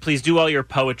 Oh yeah, please do all your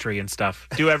poetry and stuff.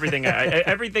 Do everything,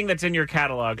 everything that's in your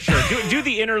catalog. Sure, do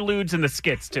the interludes and the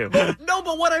skits too. No,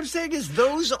 but what I'm saying is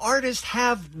those artists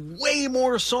have way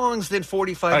more songs than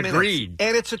 45 minutes. Agreed.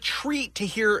 And it's a treat to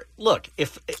hear. Look,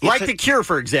 if like The Cure,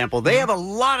 for example, they have a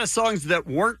lot of songs that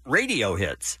weren't radio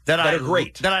hits that are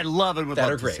great, that I love and would that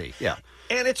love are to great. see. Yeah.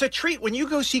 And it's a treat when you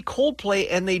go see Coldplay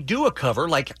and they do a cover.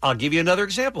 Like, I'll give you another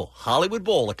example. Hollywood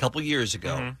Bowl a couple years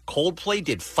ago. Coldplay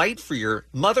did Fight for Your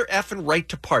Mother Effing Right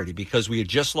to Party because we had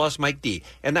just lost Mike D.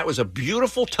 And that was a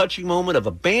beautiful, touching moment of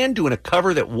a band doing a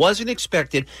cover that wasn't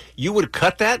expected. You would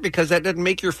cut that because that doesn't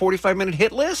make your 45-minute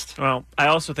hit list? Well, I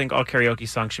also think all karaoke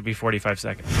songs should be 45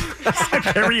 seconds.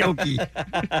 Karaoke.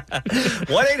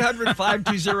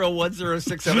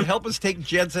 1-800-520-1067. Help us take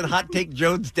Jensen Hot Take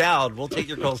Jones down. We'll take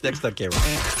your calls next on K-Rock.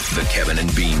 The Kevin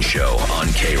and Bean Show on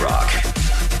K-Rock.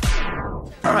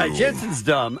 All right, Jensen's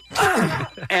dumb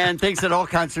and thinks that all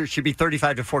concerts should be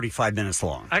 35 to 45 minutes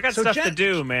long. I got stuff to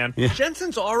do, man.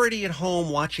 Jensen's already at home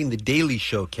watching The Daily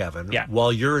Show, Kevin,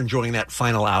 while you're enjoying that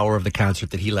final hour of the concert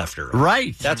that he left early.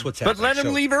 Right. That's what's happening. But let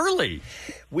him leave early.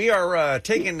 We are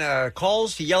taking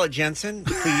calls to yell at Jensen.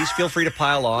 Please feel free to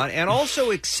pile on. And also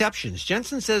exceptions.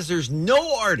 Jensen says there's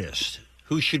no artist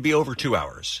who should be over 2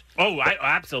 hours. Oh,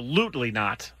 absolutely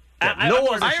not. I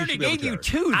already gave you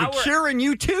 2. The Cure and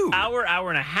U2. Hour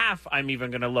and a half, I'm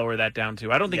even going to lower that down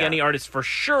to. I don't think any artist for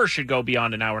sure should go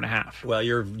beyond an hour and a half. Well,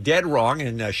 you're dead wrong,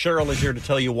 and Cheryl is here to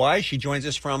tell you why. She joins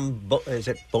us from, is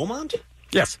it Beaumont?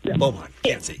 Yes. Beaumont,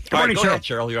 Kansas. Good morning, go ahead,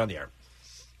 Cheryl. You're on the air.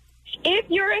 If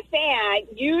you're a fan,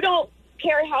 you don't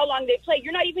care how long they play.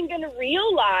 You're not even going to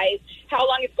realize how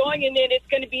long it's going, and then it's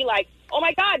going to be like, oh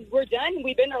my God, we're done.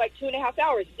 We've been there like 2.5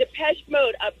 hours. Depeche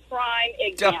Mode, a prime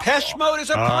example. Depeche Mode is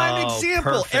a prime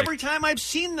example. Perfect. Every time I've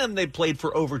seen them, they played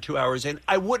for over 2 hours, and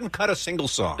I wouldn't cut a single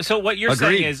song. So what you're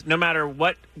saying is, no matter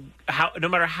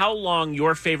how long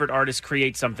your favorite artist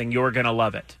creates something, you're going to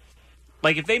love it.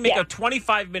 Like if they make a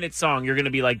 25-minute song, you're going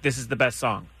to be like, this is the best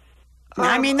song.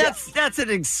 I mean, that's an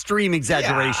extreme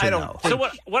exaggeration, though. So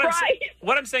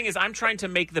what I'm saying is I'm trying to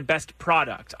make the best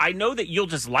product. I know that you'll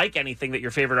just like anything that your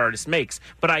favorite artist makes,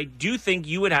 but I do think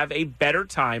you would have a better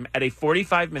time at a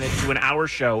 45-minute to an hour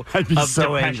show of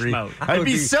Depeche Mode. I'd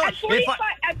be so...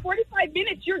 At 45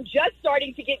 minutes, you're just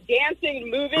starting to get dancing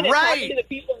and moving and talking to the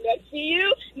people next to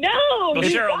you. No,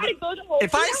 you got to go the whole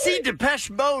If I see Depeche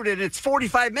Mode and it's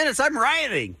 45 minutes, I'm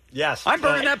rioting. Yes, I'm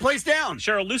burning that place down.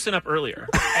 Cheryl, loosen up earlier.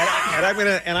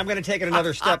 And I'm gonna take it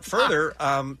another step further.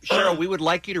 Cheryl, we would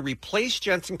like you to replace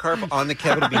Jensen Karp on the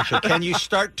Kevin and Bean Show. Can you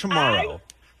start tomorrow?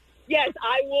 Yes,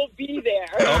 I will be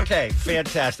there. Okay,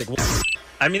 fantastic.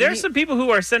 I mean, there are some people who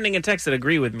are sending a text that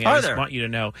agree with me. I just want you to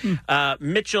know.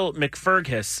 Mitchell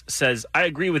McFergus says, I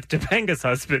agree with Topanga's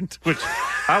husband, which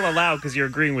I'll allow because you're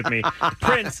agreeing with me.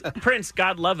 Prince,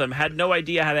 God love him, had no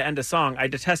idea how to end a song. I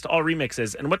detest all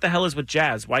remixes. And what the hell is with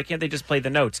jazz? Why can't they just play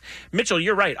the notes? Mitchell,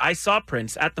 you're right. I saw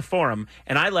Prince at the Forum,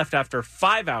 and I left after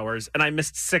 5 hours, and I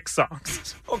missed 6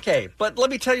 songs. Okay, but let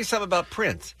me tell you something about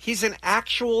Prince. He's an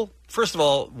actual... First of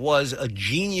all, was a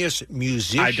genius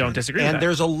musician. I don't disagree with and that.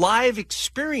 There's a live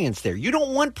experience there. You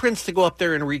don't want Prince to go up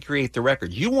there and recreate the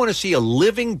record. You want to see a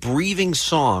living, breathing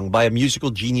song by a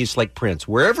musical genius like Prince.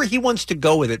 Wherever he wants to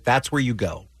go with it, that's where you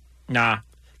go. Nah.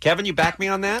 Kevin, you back me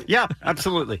on that? Yeah,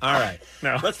 absolutely. All right.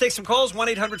 No. Let's take some calls.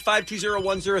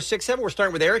 1-800-520-1067. We're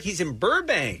starting with Eric. He's in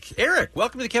Burbank. Eric,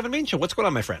 welcome to the Kevin Bean Show. What's going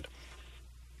on, my friend?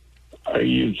 Are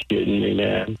you kidding me,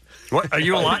 man? What? Are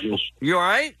you alive? You all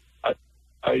right?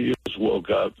 I just woke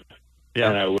up,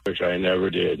 and I wish I never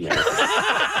did, man.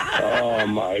 Oh,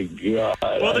 my God.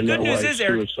 Well, the good news is,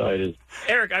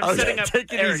 Eric, I'm setting up.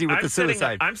 Take it easy with the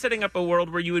suicide. I'm setting up a world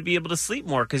where you would be able to sleep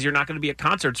more because you're not going to be at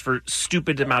concerts for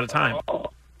stupid amount of time.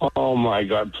 Oh, my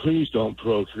God. Please don't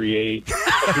procreate.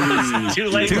 Please. Too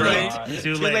late.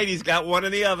 Too late. He's got one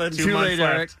in the oven. Too late,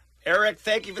 Eric. Eric,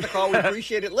 thank you for the call. We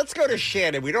appreciate it. Let's go to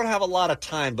Shannon. We don't have a lot of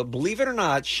time, but believe it or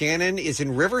not, Shannon is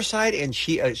in Riverside, and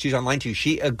she's online too.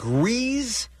 She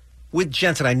agrees with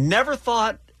Jensen. I never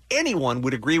thought anyone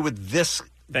would agree with this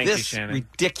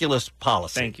ridiculous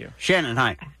policy. Thank you. Shannon,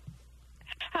 hi.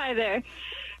 Hi there.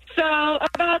 So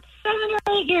about 7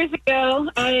 or 8 years ago,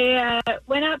 I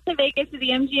went out to Vegas to the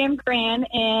MGM Grand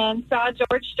and saw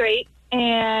George Strait,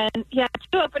 and he had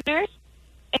 2 openers,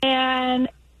 and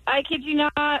I kid you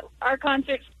not, our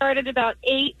concert started about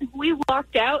 8. We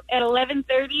walked out at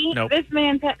 11:30. Nope. This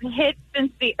man's had hits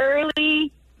since the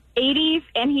early 80s,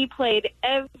 and he played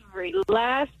every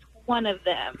last one of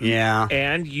them. Yeah.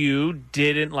 And you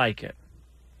didn't like it.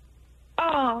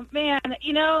 Oh, man.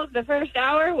 You know, the first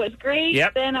hour was great.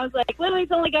 Yep. Then I was like, well,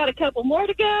 he's only got a couple more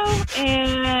to go.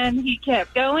 And he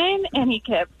kept going, and he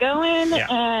kept going. Yeah.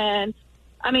 And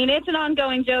I mean, it's an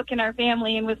ongoing joke in our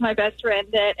family and with my best friend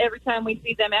that every time we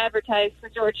see them advertise for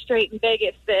George Strait in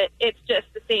Vegas that it's just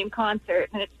the same concert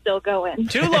and it's still going.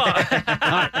 Too long.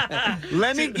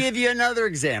 Let me give you another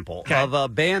example of a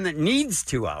band that needs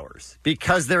 2 hours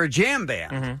because they're a jam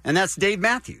band, and that's Dave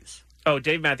Matthews. Oh,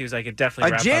 Dave Matthews, I could definitely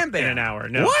A wrap jam up band. in an hour.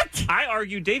 No. What? I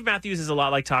argue Dave Matthews is a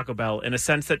lot like Taco Bell in a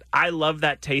sense that I love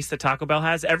that taste that Taco Bell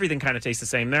has. Everything kind of tastes the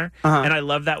same there. And I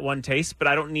love that one taste, but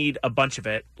I don't need a bunch of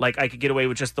it. Like, I could get away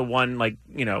with just the one, like,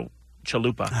 you know,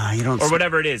 chalupa you don't or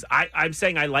whatever it is. I'm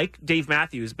saying I like Dave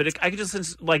Matthews, but I could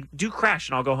just, like, do Crash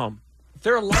and I'll go home.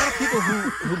 There are a lot of people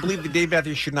who believe that Dave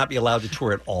Matthews should not be allowed to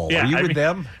tour at all. Yeah, Are you with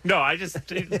them? No, I just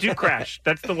do Crash.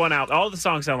 That's the one out. All the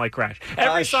songs sound like Crash.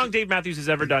 Every song Dave Matthews has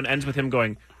ever done ends with him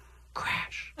going,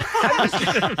 Crash. I'm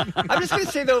just going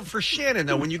to say, though, for Shannon,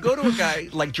 though, when you go to a guy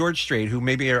like George Strait, who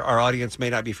maybe our audience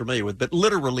may not be familiar with, but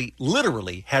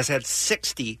literally has had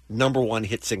 60 #1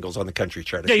 hit singles on the country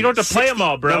chart. Yeah, you don't have to play them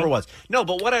all, bro. #1s. No,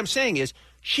 but what I'm saying is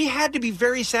she had to be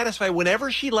very satisfied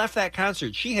whenever she left that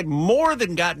concert. She had more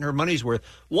than gotten her money's worth.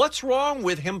 What's wrong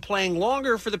with him playing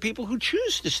longer for the people who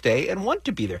choose to stay and want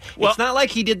to be there? Well, it's not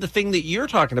like he did the thing that you're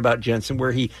talking about, Jensen,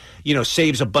 where he,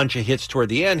 saves a bunch of hits toward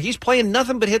the end. He's playing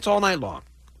nothing but hits all night long.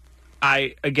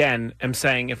 I again am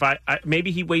saying if I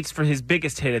maybe he waits for his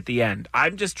biggest hit at the end.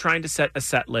 I'm just trying to set a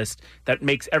set list that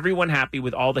makes everyone happy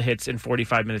with all the hits in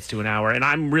 45 minutes to an hour, and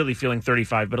I'm really feeling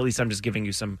 35. But at least I'm just giving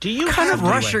you some. Do you kind of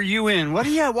rush are you in? Why do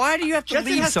you have to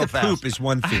Jensen leave has so to fast? poop is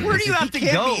one thing. Where do you have to He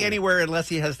can't go? be anywhere unless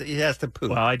he has to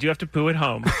poop. Well, I do have to poo at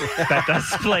home. That does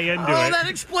play into it. That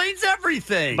explains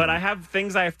everything. But I have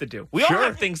things I have to do. We all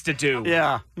have things to do.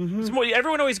 Yeah. It's more,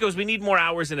 everyone always goes, we need more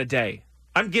hours in a day.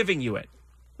 I'm giving you it.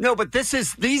 No, but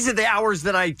these are the hours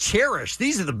that I cherish.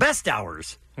 These are the best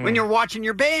hours when you're watching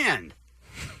your band.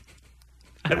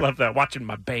 I love that, watching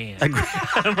my band.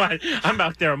 I'm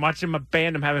out there, I'm watching my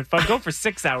band, I'm having fun. Go for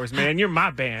 6 hours, man. You're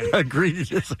my band. Agree to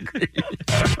disagree.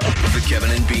 The Kevin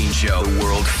and Bean Show, the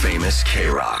world famous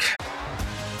K-Rock.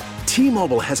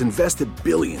 T-Mobile has invested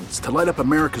billions to light up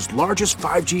America's largest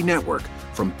 5G network,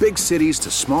 from big cities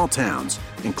to small towns,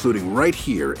 including right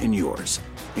here in yours.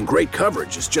 And great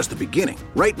coverage is just the beginning.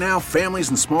 Right now, families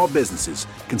and small businesses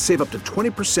can save up to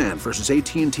 20% versus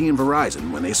AT&T and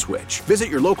Verizon when they switch. Visit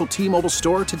your local T-Mobile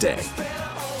store today.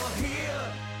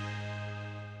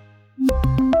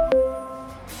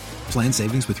 Plan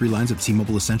savings with 3 lines of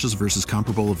T-Mobile Essentials versus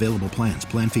comparable available plans.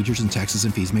 Plan features and taxes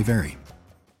and fees may vary.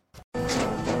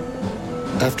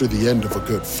 After the end of a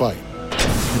good fight,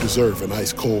 you deserve an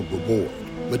ice-cold reward.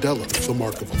 Modelo is the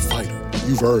mark of a fighter.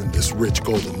 You've earned this rich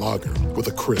golden lager with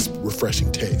a crisp,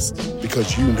 refreshing taste.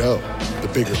 Because you know, the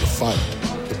bigger the fight,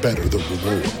 the better the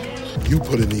reward. You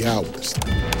put in the hours,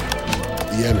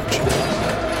 the energy,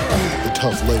 the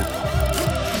tough labor.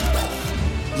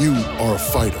 You are a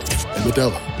fighter, and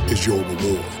Modelo is your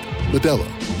reward.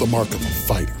 Modelo, the mark of a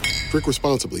fighter. Drink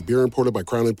responsibly. Beer imported by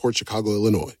Crown Imports, Chicago,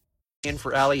 Illinois. In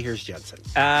for Allie, here's Jensen.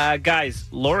 Guys,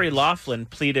 Lori Loughlin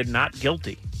pleaded not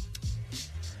guilty.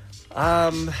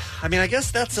 I mean, I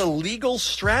guess that's a legal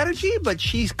strategy, but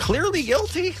she's clearly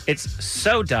guilty. It's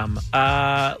so dumb.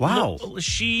 Wow.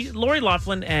 Lori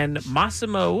Loughlin and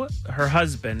Massimo, her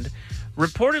husband,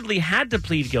 reportedly had to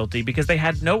plead guilty because they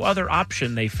had no other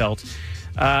option, they felt.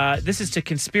 This is to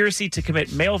conspiracy to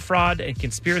commit mail fraud and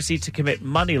conspiracy to commit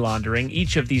money laundering.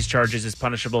 Each of these charges is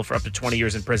punishable for up to 20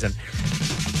 years in prison.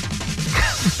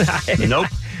 Nope.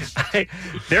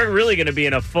 They're really going to be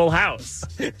in a full house.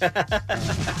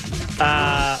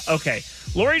 Okay.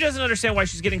 Lori doesn't understand why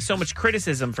she's getting so much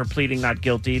criticism for pleading not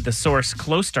guilty. The source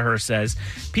close to her says,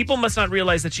 people must not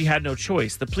realize that she had no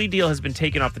choice. The plea deal has been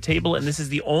taken off the table, and this is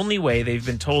the only way they've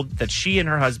been told that she and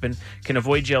her husband can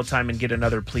avoid jail time and get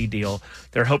another plea deal.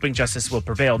 They're hoping justice will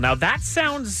prevail. Now, that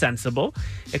sounds sensible,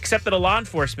 except that a law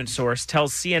enforcement source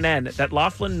tells CNN that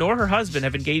Loughlin nor her husband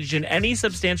have engaged in any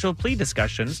substantial plea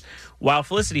discussions, while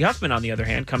Felicity Huffman, on the other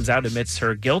hand, comes out, admits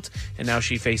her guilt, and now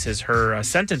she faces her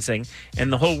sentencing,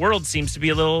 and the whole world seems to be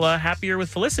a little happier with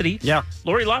Felicity. Yeah.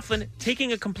 Lori Loughlin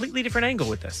taking a completely different angle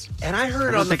with this. And I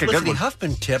heard on the Felicity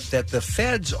Huffman tip that the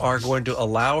feds are going to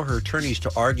allow her attorneys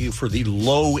to argue for the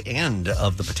low end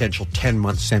of the potential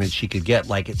 10-month sentence she could get.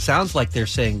 Like, it sounds like they're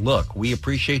saying, look, we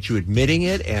appreciate you admitting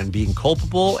it and being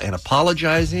culpable and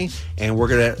apologizing, and we're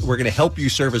gonna help you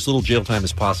serve as little jail time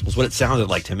as possible, is what it sounded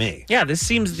like to me. Yeah, this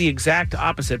seems the exact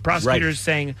opposite. Prosecutors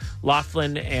saying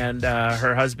Loughlin and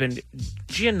her husband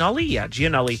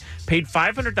Gianulli paid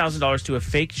 $500,000 to a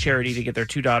fake charity to get their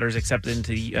 2 daughters accepted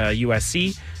into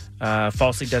USC,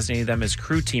 falsely designating them as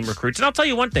crew team recruits. And I'll tell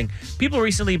you one thing. People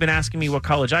recently have been asking me what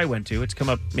college I went to. It's come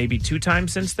up maybe 2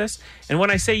 times since this. And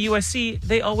when I say USC,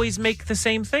 they always make the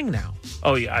same thing now.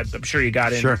 Oh, yeah, I'm sure you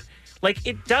got in. Sure. Like,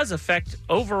 it does affect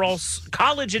overall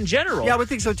college in general. Yeah, I would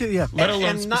think so, too, yeah. Let alone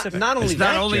and specific. not only it's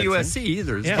that, not only Jensen, USC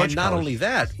either. It's and not only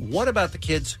that, what about the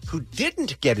kids who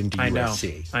didn't get into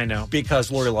USC? I know. Because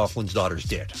Lori Loughlin's daughters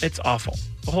did. It's awful.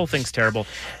 The whole thing's terrible.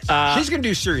 She's going to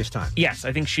do serious time. Yes,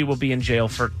 I think she will be in jail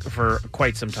for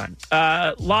quite some time.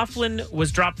 Loughlin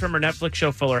was dropped from her Netflix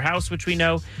show Fuller House, which we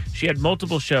know. She had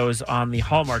multiple shows on the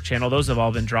Hallmark Channel. Those have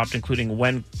all been dropped, including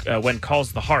When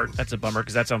Calls the Heart. That's a bummer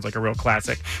because that sounds like a real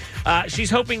classic. She's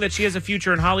hoping that she has a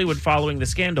future in Hollywood following the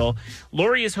scandal.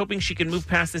 Lori is hoping she can move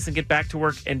past this and get back to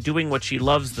work and doing what she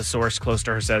loves, the source close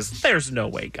to her says. There's no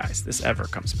way, guys, this ever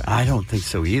comes back. I don't think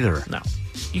so either. No.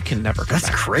 You can never come That's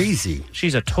back. crazy.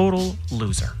 She's a total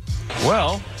loser.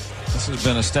 Well, this has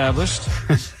been established.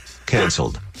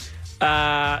 Canceled.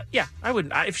 Yeah, I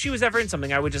wouldn't. If she was ever in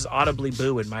something, I would just audibly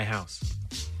boo in my house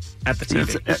at the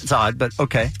TV. It's odd, but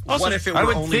okay. Also, what if it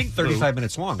were only 35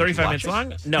 minutes long? 35 minutes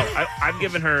long? No, I'm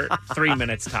giving her 3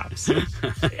 minutes tops.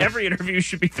 Every interview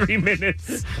should be 3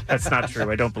 minutes. That's not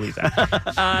true. I don't believe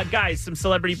that. Guys, some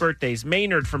celebrity birthdays.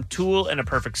 Maynard from Tool and A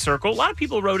Perfect Circle. A lot of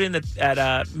people wrote in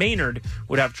that Maynard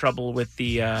would have trouble with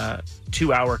the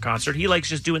 2-hour concert. He likes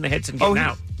just doing the hits and getting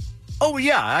out. Oh,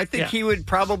 yeah. I think he would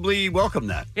probably welcome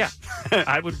that. Yeah,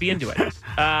 I would be into it.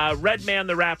 Redman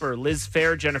the Rapper, Liz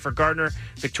Phair, Jennifer Gardner,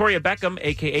 Victoria Beckham,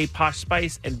 a.k.a. Posh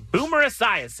Spice, and Boomer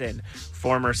Esiason,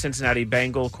 former Cincinnati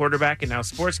Bengal quarterback and now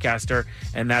sportscaster.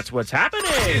 And that's what's happening.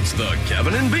 It's the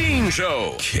Kevin and Bean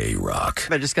Show. K-Rock.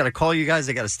 I just got to call you guys.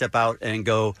 I got to step out and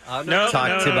go talk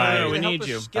to my... we need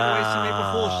you. Get away from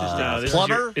April Fool's today.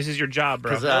 Plumber? This is your job,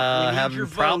 bro. Because having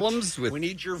problems with we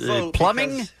need your vote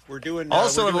plumbing. We're doing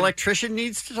also, an electrician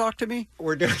needs to talk to me.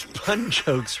 We're doing pun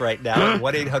jokes right now.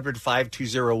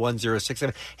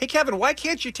 1-800-520-1067. Hey, Kevin, why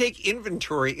can't you take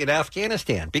inventory in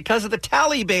Afghanistan? Because of the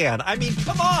Taliban. I mean,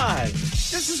 come on.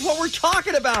 This is what we're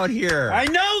talking about here. I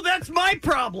know. That's my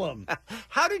problem.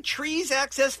 How do trees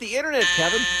access the internet,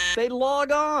 Kevin? They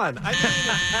log on. I mean,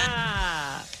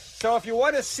 so if you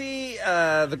want to see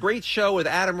the great show with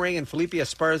Adam Ray and Felipe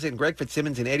Esparza and Greg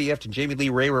Fitzsimmons and Eddie F. and Jamie Lee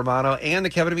Ray Romano and the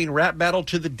Kevin and Bean rap battle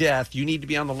to the death, you need to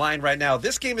be on the line right now.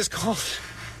 This game is called...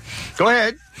 Go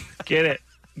ahead. Get it.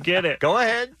 Go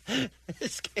ahead.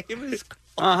 This game is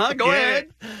called... Go ahead.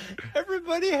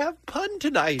 Everybody have pun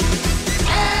tonight.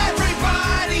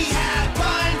 Everybody have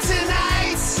fun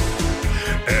tonight.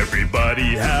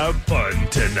 Everybody have fun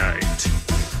tonight.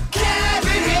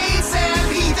 Kevin hates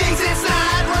him, he thinks it's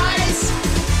not right.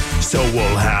 So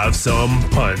we'll have some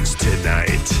puns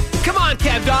tonight. Come on,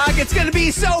 Kev Dog, it's going to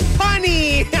be so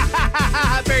punny.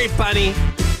 Very funny.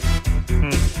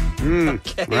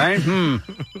 Okay. Right?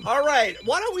 All right.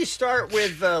 Why don't we start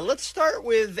with, let's start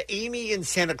with Amy in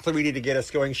Santa Clarita to get us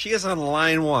going. She is on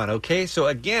line one, okay? So,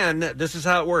 again, this is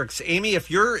how it works. Amy, if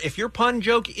your pun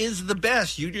joke is the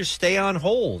best, you just stay on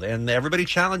hold, and everybody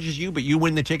challenges you, but you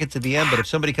win the tickets at the end. But if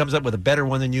somebody comes up with a better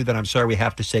one than you, then I'm sorry, we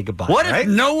have to say goodbye. What if right?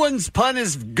 no one's pun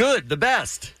is good, the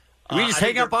best? We just I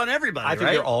hang think up on everybody, I think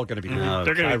right? they're all going to be good. They're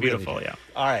going to be I really beautiful, do. yeah.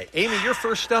 All right. Amy, you're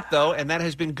first up, though, and that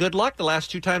has been good luck the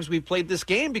last two times we've played this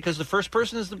game because the first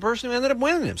person is the person who ended up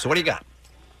winning him. So what do you got?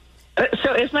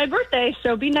 So it's my birthday,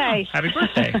 so be nice. Happy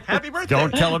birthday. Happy birthday.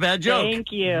 Don't tell a bad joke. Thank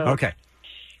you. Okay.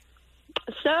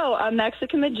 So a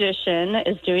Mexican magician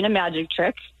is doing a magic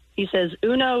trick. He says,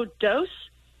 uno, dos,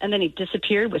 and then he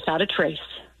disappeared without a trace.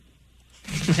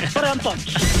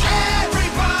 Everybody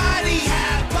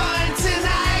have fun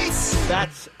tonight.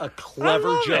 That's a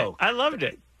clever joke. I loved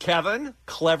it. Kevin,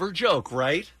 clever joke,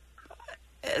 right?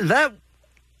 That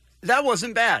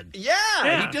wasn't bad.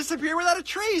 Yeah, he disappeared without a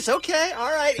trace. Okay, all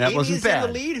right. That Amy wasn't is bad.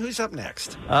 in the lead. Who's up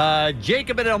next?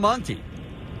 Jacob at El Monte.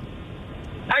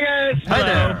 Hi, guys. Hi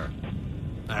there.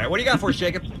 All right, what do you got for us,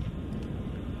 Jacob?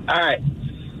 All right.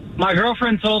 My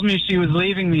girlfriend told me she was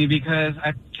leaving me because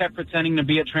I kept pretending to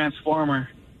be a transformer.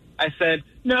 I said,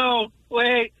 no,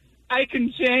 wait, I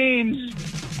can change.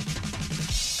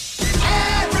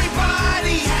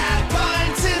 Everybody have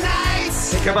fun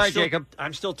tonight. Goodbye, Jacob.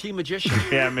 I'm still Team Magician.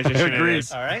 Yeah, magician it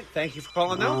is. All right, thank you for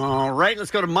calling, though. All right,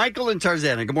 let's go to Michael in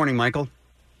Tarzana. Good morning, Michael.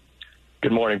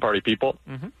 Good morning, party people.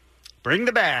 Mm-hmm. Bring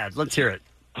the bad. Let's hear it.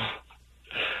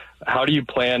 How do you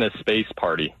plan a space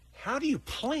party? How do you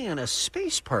plan a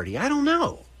space party? I don't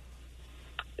know.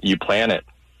 You plan it.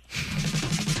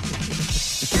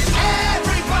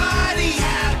 Everybody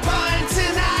have fun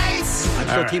tonight. I'm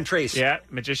still Team Trace. Yeah,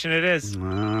 magician it is. All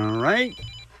right.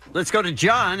 Let's go to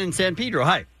John in San Pedro.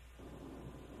 Hi.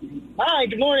 Hi,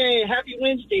 good morning. Happy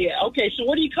Wednesday. Okay, so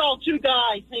what do you call two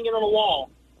guys hanging on a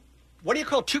wall? What do you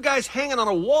call two guys hanging on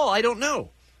a wall? I don't know.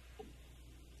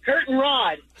 Curtain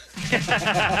rod. Everybody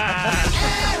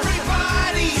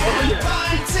have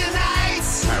fun tonight.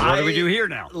 All right, what do we do here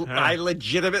now? I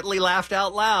legitimately laughed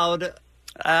out loud.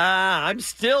 I'm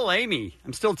still Amy.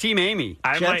 I'm still Team Amy.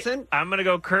 Jensen? I'm going to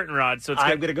go curtain rod. So it's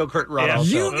I'm going to go curtain rod Yeah.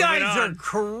 also. You Moving guys on. are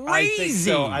crazy. I think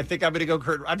so. I think I'm going to go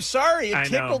curtain. I'm sorry, I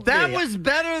it know. tickled That me. was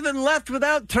better than Left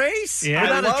Without Trace. Yeah.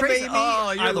 Without I love a trace. Amy.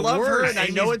 Oh, you're I the love her, worst. and I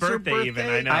know Amy's it's her birthday birthday. even,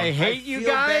 I know. I hate you feel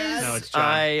guys. bad. No, it's John.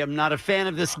 I am not a fan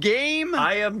of this game.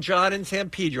 I am John in San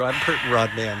Pedro. I'm curtain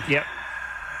rod man. Yep.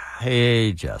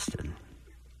 Hey, Justin.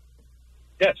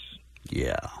 Yes.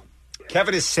 Yeah.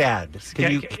 Kevin is sad.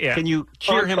 Can you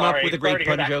cheer I'm him up sorry. with a Sorry great to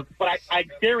hear pun that, joke? But I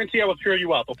guarantee I will cheer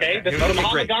you up, okay? This is Okay, the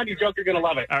Muhammad great. Gandhi joke. You're going to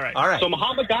love it. All right. All right. So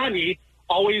Muhammad Gandhi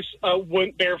always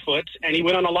went barefoot, and he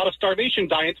went on a lot of starvation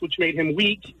diets, which made him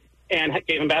weak and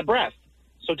gave him bad breath.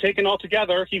 So taken all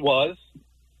together, he was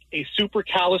a super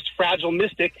calloused, fragile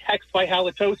mystic hexed by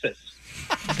halitosis.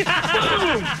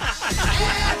 Boom!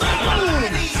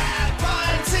 Everybody have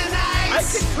fun tonight. I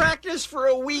could practice for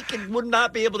a week and would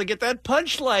not be able to get that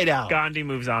punchline out. Gandhi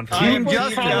moves on. Team Super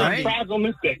Justin, calloused, right? fragile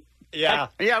mystic. Yeah.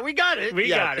 Yeah, we got it. We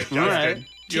got it, All right. Justin.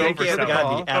 You're TK and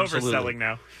Gandhi, absolutely. overselling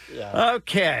now.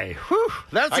 Okay. Whew.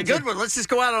 That's a good one. Let's just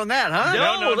go out on that,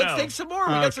 huh? No, let's take some more.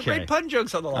 We got some great pun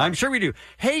jokes on the line. I'm sure we do.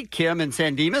 Hey, Kim and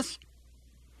San Dimas.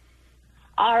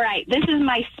 All right, this is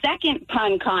my second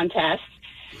pun contest.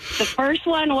 The first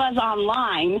one was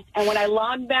online, and when I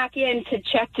logged back in to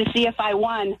check to see if I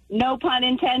won, no pun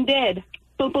intended.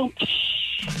 Boom, boom.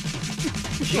 She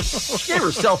gave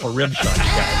herself a rim shot.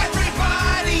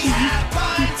 Everybody have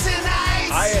fun tonight.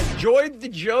 I enjoyed the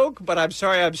joke, but I'm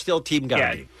sorry, I'm still Team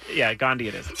Gandhi. Yeah, Gandhi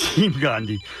it is. Team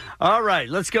Gandhi. All right,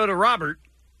 let's go to Robert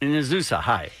in Azusa.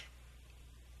 Hi.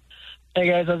 Hey,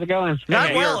 guys, how's it going?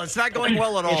 Not well. It's not going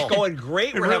well at all. It's going great.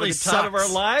 It We're really having a ton of our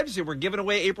sucks. lives, and we're giving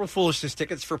away April Foolishness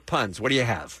tickets for puns. What do you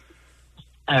have?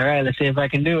 All right, let's see if I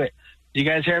can do it. You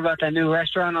guys hear about that new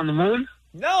restaurant on the moon?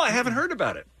 No, I haven't heard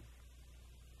about it.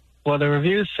 Well, the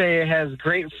reviews say it has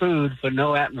great food, but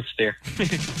no atmosphere.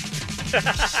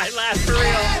 I laughed for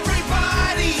real.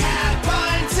 Everybody have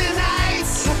fun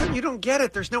tonight. You don't get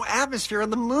it. There's no atmosphere on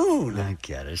the moon. I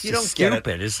get it. It's You just don't get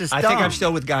stupid. it. It's just I dumb. think I'm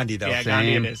still with Gandhi, though. Yeah,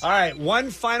 Gandhi it is. All right,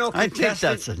 one final I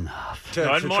contestant. think that's enough. To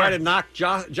One more. try to knock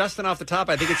Justin off the top,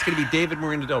 I think it's going to be David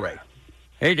Marina Del Rey.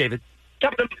 Hey, David.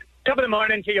 Top of the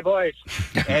morning to you boys.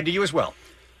 And to you as well.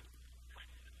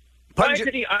 Why do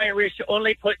the Irish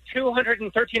only put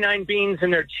 239 beans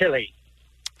in their chili?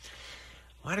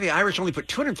 Why do the Irish only put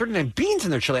 239 beans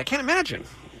in their chili? I can't imagine.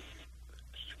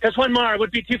 Because one more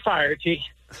would be too fiery.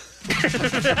 Everybody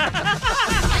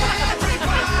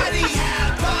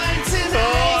have fun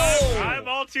tonight. I'm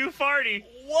all too farty.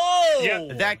 Whoa!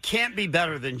 Yep. That can't be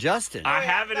better than Justin. I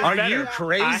have it as Are better. you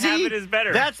crazy? I have it as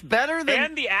better. That's better than...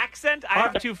 And the accent, I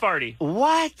have too farty.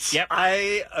 What? Yep.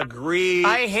 I agree.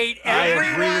 I hate I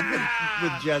everyone. agree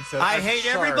with Jensen. I I'm hate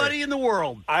sorry. everybody in the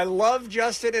world. I love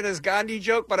Justin and his Gandhi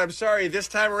joke, but I'm sorry. This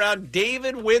time around,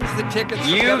 David wins the tickets.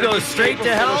 You for go WB straight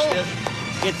to hell? Foolishness.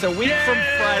 It's a week from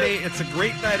Friday. It's a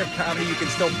great night of comedy. You can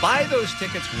still buy those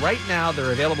tickets right now.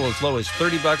 They're available as low as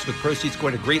 $30 with proceeds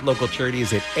going to great local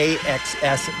charities at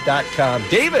AXS.com.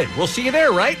 David, we'll see you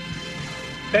there, right?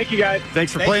 Thank you, guys.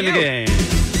 Thanks for playing the game.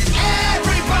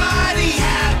 Everybody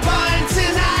have fun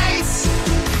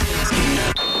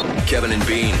tonight. Kevin and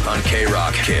Bean on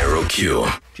K-Rock,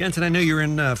 KROQ. Jensen, I know you're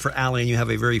in for Allie and you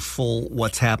have a very full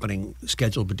What's Happening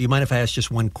schedule, but do you mind if I ask just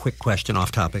one quick question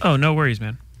off topic? Oh, no worries,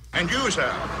 man. And you, sir,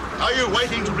 are you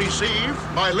waiting to receive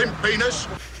my limp penis?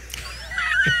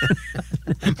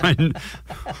 my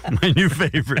new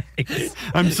favorite.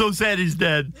 I'm so sad he's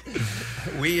dead.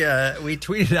 We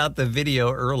tweeted out the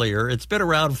video earlier. It's been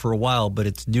around for a while, but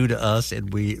it's new to us,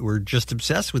 and we're just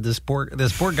obsessed with this poor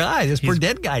guy, this poor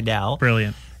dead guy now.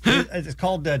 Brilliant. It's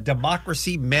called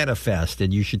Democracy Manifest,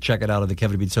 and you should check it out on the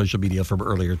Kevin and Bean social media from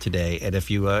earlier today. And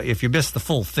if you missed the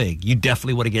full thing, you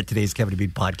definitely want to get today's Kevin and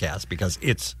Bean podcast because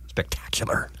it's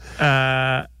spectacular.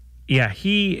 Yeah,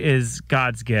 he is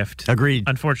God's gift. Agreed.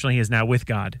 Unfortunately, he is now with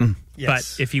God.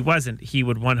 Yes. But if he wasn't, he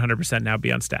would 100% now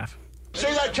be on staff. See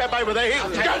that chap over there?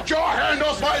 Get your hand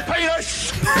off my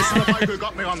penis! This is the bloke who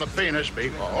got me on the penis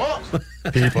before.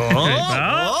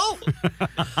 Oh.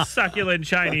 Succulent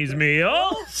Chinese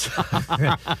meal.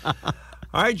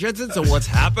 All right, Jensen, so what's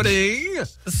happening?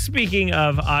 Speaking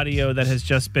of audio that has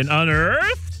just been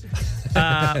unearthed,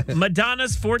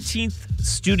 Madonna's 14th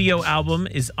studio album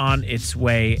is on its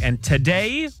way, and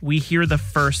today we hear the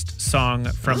first song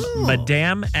from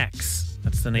Madame X.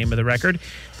 That's the name of the record.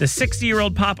 The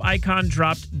 60-year-old pop icon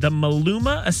dropped the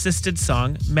Maluma-assisted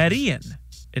song Marian.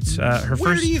 It's her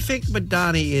Where first... do you think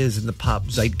Madonna is in the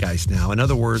pop zeitgeist now? In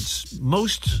other words,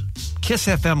 most Kiss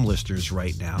FM listeners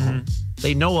right now,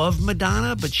 they know of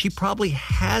Madonna, but she probably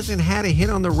hasn't had a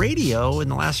hit on the radio in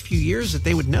the last few years that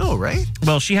they would know, right?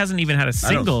 Well, she hasn't even had a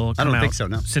single I don't come think out so,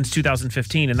 no. since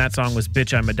 2015, and that song was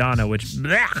Bitch, I'm Madonna, which,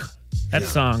 blech, that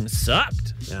song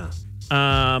sucked. Yeah.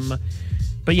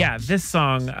 But yeah, this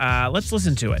song, let's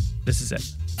listen to it. This is it.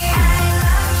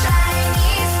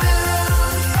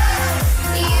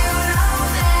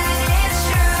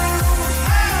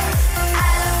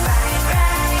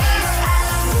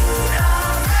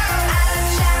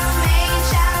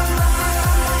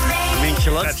 She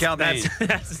loves chow mein.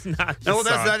 That's not the No, song.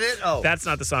 that's not it? Oh. That's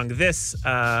not the song. This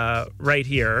right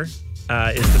here is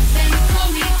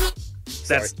the...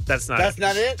 That's not That's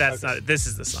not it? That's not it. This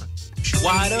is the song.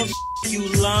 Why the you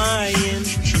lying?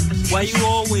 Why you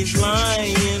always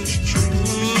lying?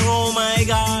 Oh my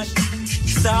God.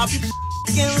 Stop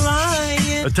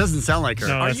lying. It doesn't sound like her.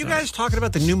 No, Are that's you not guys talking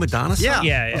about the new Madonna song?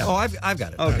 Yeah. Yeah. Oh, I've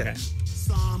got it. Okay.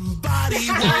 Somebody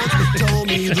once told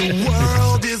me the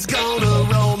world is gonna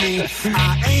roll me.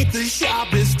 I ain't the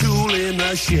sharpest tool in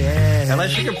a shed.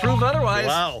 Unless you can prove otherwise.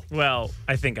 Wow. Well,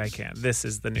 I think I can. This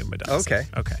is the new Madonna. Okay.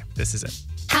 Okay, this is it.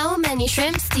 How many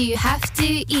shrimps do you have to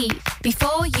eat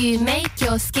before you make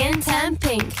your skin turn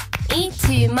pink? Eat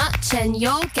too much and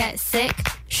you'll get sick.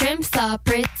 Shrimps are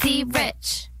pretty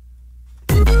rich.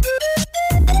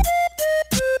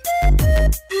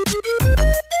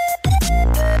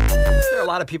 There are a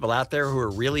lot of people out there who are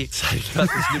really excited about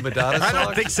this new Madonna song. I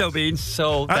don't think so, Bean.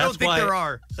 So I don't think there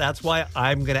are. That's why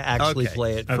I'm going to actually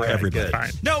play it for everybody.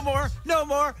 Fine. No more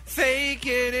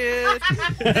faking it.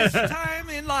 This time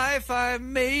in life,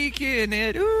 I'm making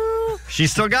it. Ooh. She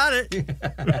still got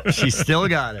it. She still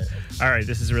got it. All right,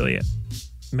 this is really it.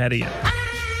 Medellin.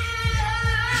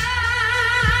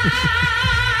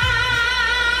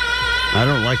 I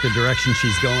don't like the direction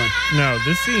she's going. No,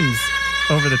 this seems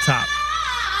over the top.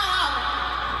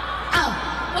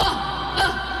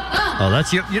 Oh,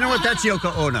 that's you know what? That's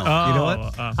Yoko Ono. You know what?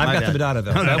 I've got the Madonna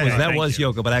though. Okay, that was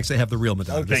Yoko, but I actually have the real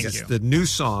Madonna. Thank It's you. the new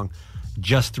song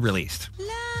just released. Love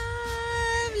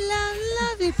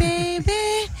you,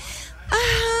 baby.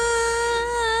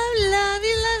 Oh,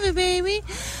 love you, baby.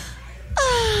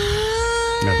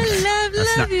 Oh,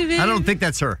 love you, baby. I don't think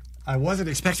that's her. I wasn't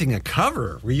expecting a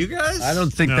cover. Were you guys? I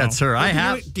don't think that's her. I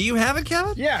have. Do you have it,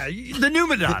 Kevin? Yeah, the new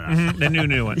Madonna. The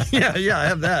new one. Yeah, I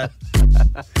have that.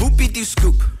 Whoopie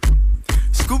scoop.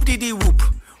 Scoop dee whoop.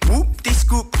 Whoop dee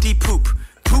scoop dee poop.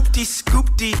 Poop dee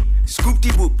scoop dee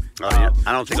whoop. Oh, yeah.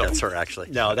 I don't think that's her,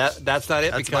 actually. No, that's not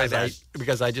it That's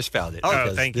because I just found it. Oh,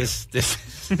 Because thank you. This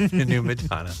is the new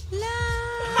Madonna. Love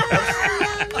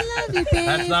you, baby.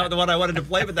 That's not the one I wanted to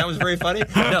play, but that was very funny.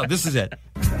 No, this is it.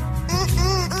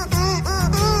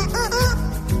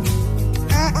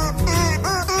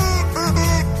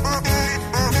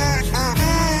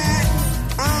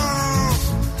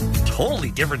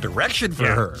 Totally different direction for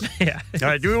her. Yeah. All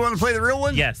right, do we want to play the real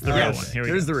one? Yes, the real one. Here we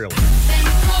Here's go. the real one.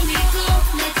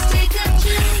 Let's take a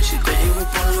trip. Si te llevo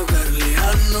por lugar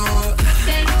lejano,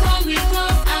 Then call me go,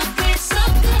 I'll be so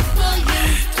good for you.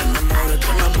 te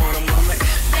enamoro, mami.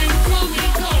 Then call me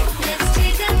go, let's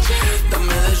take a trip.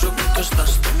 Dame de eso que tú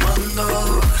estás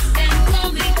tomando. Then call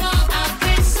me go, I'll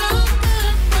be so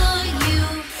good for you.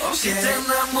 Si te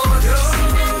enamoro, es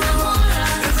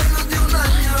menos de un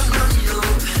año.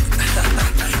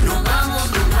 Nos vamos,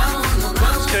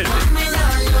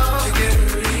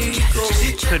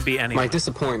 Could be anyone. My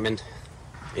disappointment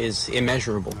is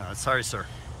immeasurable. Sorry, sir.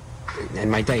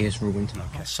 And my day is ruined.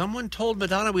 Okay. Someone told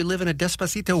Madonna we live in a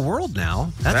Despacito world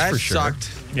now. That's That for sure. sucked.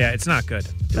 Yeah, it's not good.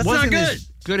 That's Wasn't not good. as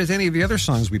good as any of the other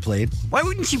songs we played. Why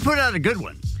wouldn't she put out a good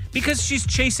one? Because she's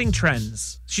chasing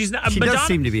trends. She's not. She Madonna, does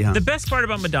seem to be, huh? The best part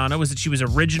about Madonna was that she was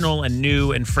original and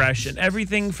new and fresh, and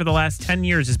everything for the last 10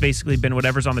 years has basically been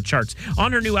whatever's on the charts.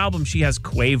 On her new album, she has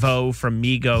Quavo from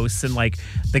Migos and like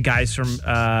the guys from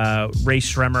Ray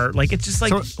Shremmer. Like it's just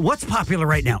like So what's popular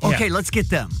right now? Okay, Yeah. let's get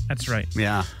them. That's right.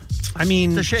 Yeah. I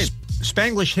mean, It's a shame.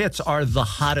 Spanglish hits are the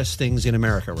hottest things in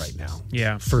America right now.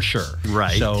 Yeah. For sure.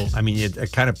 Right. So, I mean,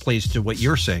 it kind of plays to what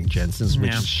you're saying, Jensen,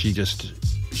 which Yeah. is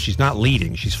she's not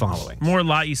leading, she's following. More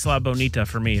La Isla Bonita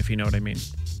for me, if you know what I mean.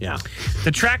 Yeah.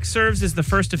 The track serves as the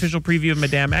first official preview of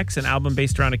Madame X, an album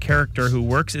based around a character who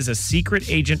works as a secret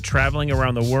agent traveling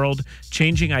around the world,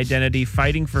 changing identity,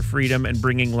 fighting for freedom, and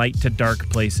bringing light to dark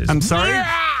places. I'm sorry?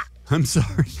 I'm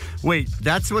sorry. Wait,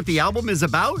 that's what the album is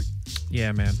about?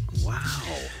 Yeah, man. Wow.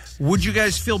 Would you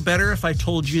guys feel better if I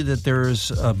told you that there's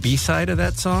a B-side of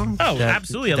that song? Oh,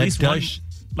 absolutely. At least one.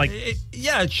 Like,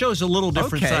 yeah, it shows a little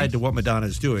different Okay. side to what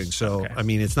Madonna's doing. So, I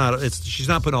mean, she's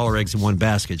not putting all her eggs in one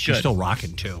basket. She's Good. still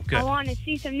rocking too. I want to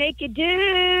see some naked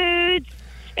dudes.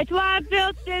 It's why I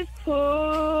built this pool.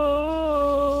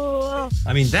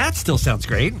 I mean, that still sounds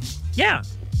great. Yeah,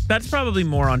 that's probably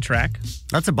more on track.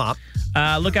 That's a bop.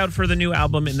 Look out for the new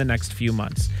album in the next few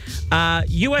months.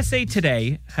 USA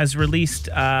Today has released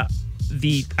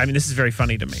this is very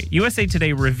funny to me. USA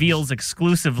Today reveals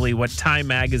exclusively what Time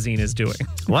Magazine is doing.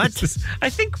 What? I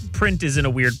think print is in a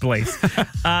weird place.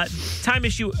 Time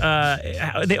issue,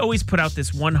 they always put out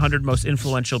this 100 most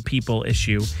influential people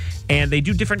issue, and they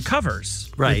do different covers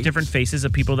Right. with different faces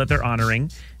of people that they're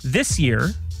honoring. This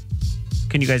year,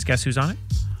 can you guys guess who's on it?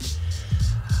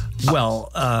 Well,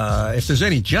 if there's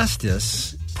any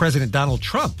justice, President Donald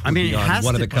Trump would be it on has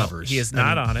one of to the be. covers. He is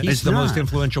not on it. He's the most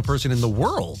influential person in the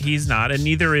world. He's not, and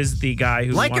neither is the guy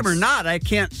who Like him or not, I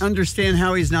can't understand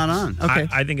how he's not on. Okay.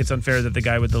 I think it's unfair that the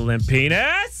guy with the limp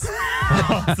penis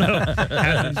also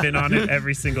hasn't been on it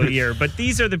every single year. But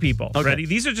these are the people. Okay. Ready?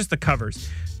 These are just the covers.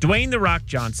 Dwayne "The Rock"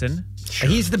 Johnson.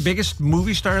 He's the biggest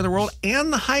movie star in the world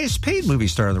and the highest paid movie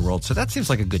star in the world. So that seems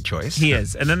like a good choice. He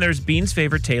is. And then there's Bean's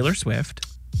favorite, Taylor Swift.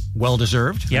 Well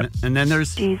deserved. Yep. And then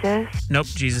there's Jesus. Nope,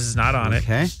 Jesus is not on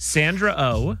Okay. it. Sandra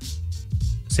Oh.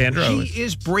 Sandra Oh. She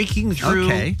is breaking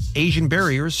through Asian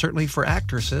barriers, certainly for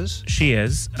actresses. She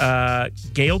is.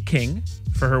 Gayle King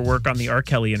for her work on the R.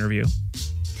 Kelly interview.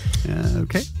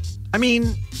 Okay. I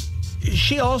mean,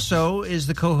 she also is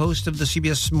the co-host of the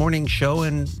CBS Morning Show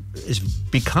and has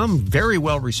become very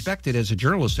well respected as a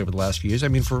journalist over the last few years. I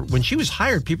mean, for when she was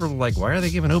hired, people were like, "Why are they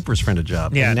giving Oprah's friend a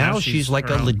job?" Yeah, and now now she's she's like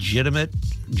her a own. legitimate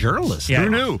journalist. Yeah, Who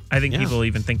knew? I think people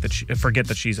even think that forget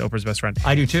that she's Oprah's best friend.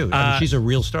 I do too. I mean, she's a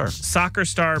real star. Soccer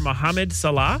star Mohamed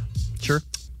Salah. Sure.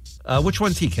 Which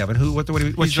one's he, Kevin?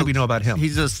 What should we know about him?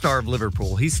 He's a star of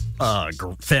Liverpool. He's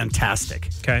fantastic.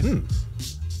 Okay.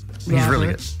 He's really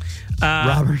good.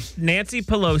 Robert. Nancy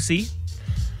Pelosi.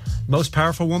 Most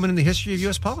powerful woman in the history of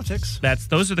U.S. politics.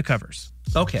 Those are the covers.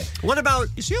 Okay. What about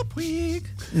is he a pig?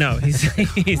 No, he's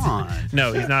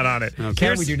no, he's not on it.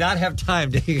 Ken, we do not have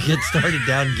time to get started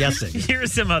down guessing.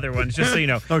 Here's some other ones, just so you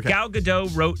know. Gal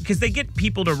Gadot wrote, because they get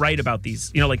people to write about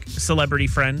these, like celebrity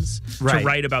friends, to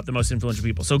write about the most influential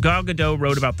people. So Gal Gadot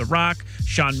wrote about The Rock.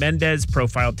 Shawn Mendes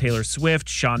profiled Taylor Swift.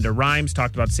 Shonda Rhimes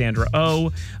talked about Sandra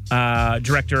Oh.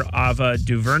 Director Ava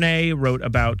DuVernay wrote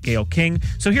about Gayle King.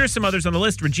 So here's some others on the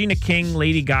list. Regina King,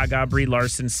 Lady Gaga, Brie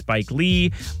Larson, Spike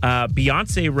Lee. Beyonce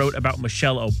wrote about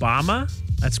Michelle Obama.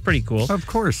 That's pretty cool. Of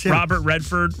course, yeah. Robert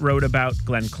Redford wrote about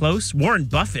Glenn Close. Warren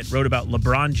Buffett wrote about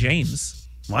LeBron James.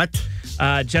 What?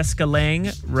 Jessica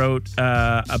Lange wrote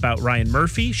about Ryan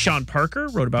Murphy. Sean Parker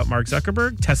wrote about Mark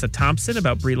Zuckerberg. Tessa Thompson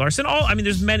about Brie Larson.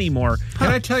 There's many more.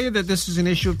 Can I tell you that this is an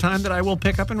issue of time that I will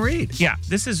pick up and read? Yeah,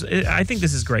 I think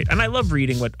this is great. And I love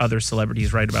reading what other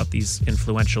celebrities write about these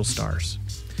influential stars.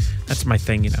 That's my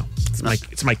thing,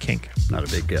 It's my kink. Not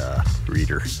a big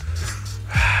reader.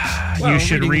 You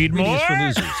should read more. Is for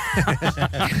losers.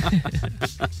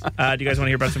 Do you guys want to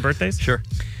hear about some birthdays? Sure.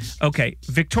 Okay.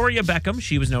 Victoria Beckham,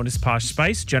 she was known as Posh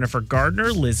Spice. Jennifer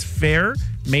Gardner, Liz Phair,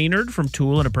 Maynard from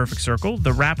Tool and A Perfect Circle.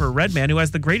 The rapper Redman, who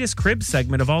has the greatest crib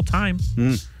segment of all time.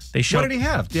 They showed. What did he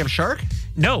have? Did he have a shark?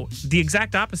 No, the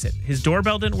exact opposite. His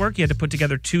doorbell didn't work. He had to put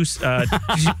together two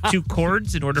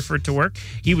cords in order for it to work.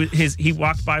 He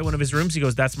walked by one of his rooms. He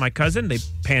goes, "That's my cousin." They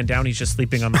pan down. He's just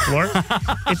sleeping on the floor.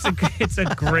 It's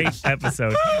a great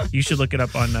episode. You should look it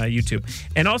up on YouTube.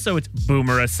 And also, it's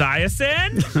Boomer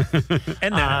Esiason.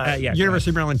 And then,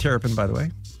 University of Maryland Terrapin, by the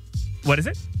way. What is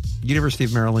it? University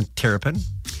of Maryland Terrapin.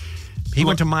 He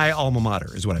went to my alma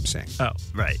mater, is what I'm saying. Oh,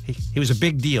 right. He was a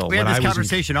big deal. We had this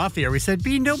conversation off the air. We said,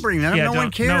 "Bean, don't bring that up. No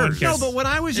one cares." No, but when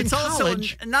I was in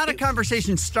college, also not a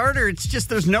conversation starter. It's just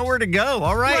there's nowhere to go.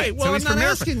 All right. Well, so I'm he's not from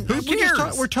asking. Who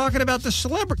cares? We're talking about the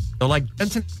celebrity. So like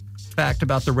Benson fact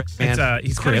about the man.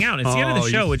 He's cutting out. It's the end of the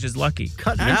show, which is lucky.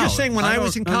 I'm just saying when I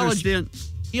was in college,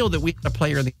 feel that we had a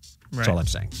player in the. That's all I'm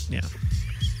saying. Yeah.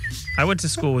 I went to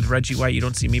school with Reggie White. You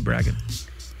don't see me bragging.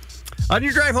 On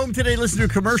your drive home today, listen to a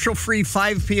commercial-free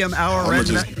 5 p.m. hour. I'm going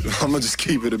to just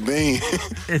keep it a bean.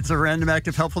 It's a random act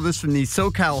of helpfulness from the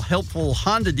SoCal Helpful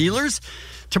Honda dealers.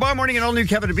 Tomorrow morning, an all-new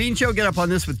Kevin and Bean show. Get up on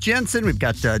this with Jensen. We've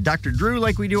got Dr. Drew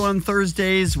like we do on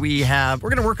Thursdays. We're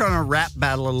going to work on our rap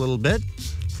battle a little bit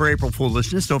for April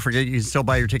Foolishness. Don't forget, you can still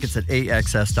buy your tickets at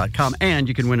AXS.com, and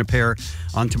you can win a pair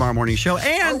on tomorrow morning's show.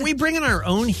 And are we bringing our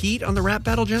own heat on the rap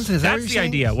battle, Jensen? Is that what That's you're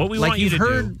the saying? idea. What we want you to do.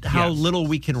 You've heard how little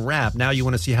we can rap. Now you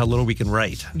want to see how little we can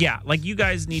write. Yeah, like you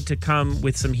guys need to come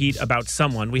with some heat about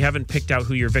someone. We haven't picked out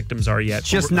who your victims are yet.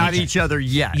 Just not each other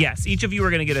yet. Yes, each of you are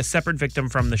going to get a separate victim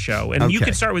from the show. And you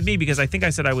can start with me because I think I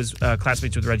said I was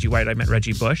classmates with Reggie White. I meant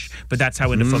Reggie Bush, but that's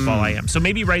how into football I am. So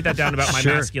maybe write that down about my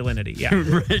masculinity. Yeah.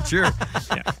 Right, sure.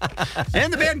 Yeah.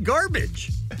 And the band Garbage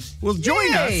will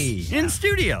join us in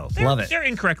studio. Love it. They're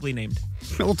incorrectly named.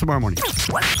 Well, tomorrow morning.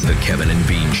 The Kevin and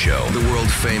Bean Show, the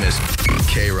world famous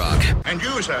K-Rock. And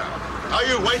you, sir, are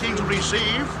you waiting to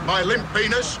receive my limp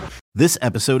penis? This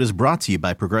episode is brought to you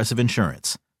by Progressive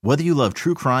Insurance. Whether you love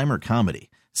true crime or comedy,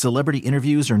 celebrity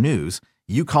interviews or news,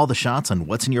 you call the shots on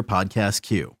what's in your podcast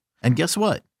queue. And guess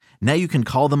what? Now you can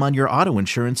call them on your auto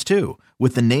insurance too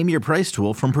with the Name Your Price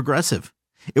tool from Progressive.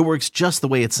 It works just the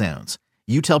way it sounds.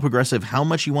 You tell Progressive how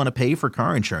much you want to pay for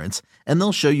car insurance, and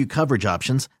they'll show you coverage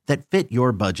options that fit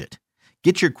your budget.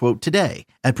 Get your quote today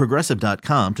at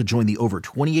Progressive.com to join the over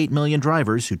 28 million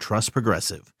drivers who trust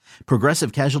Progressive.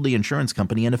 Progressive Casualty Insurance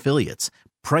Company and Affiliates.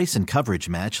 Price and coverage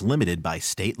match limited by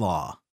state law.